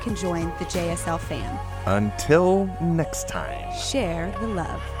you can join the JSL fam. Until next time. Share the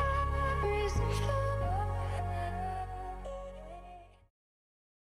love.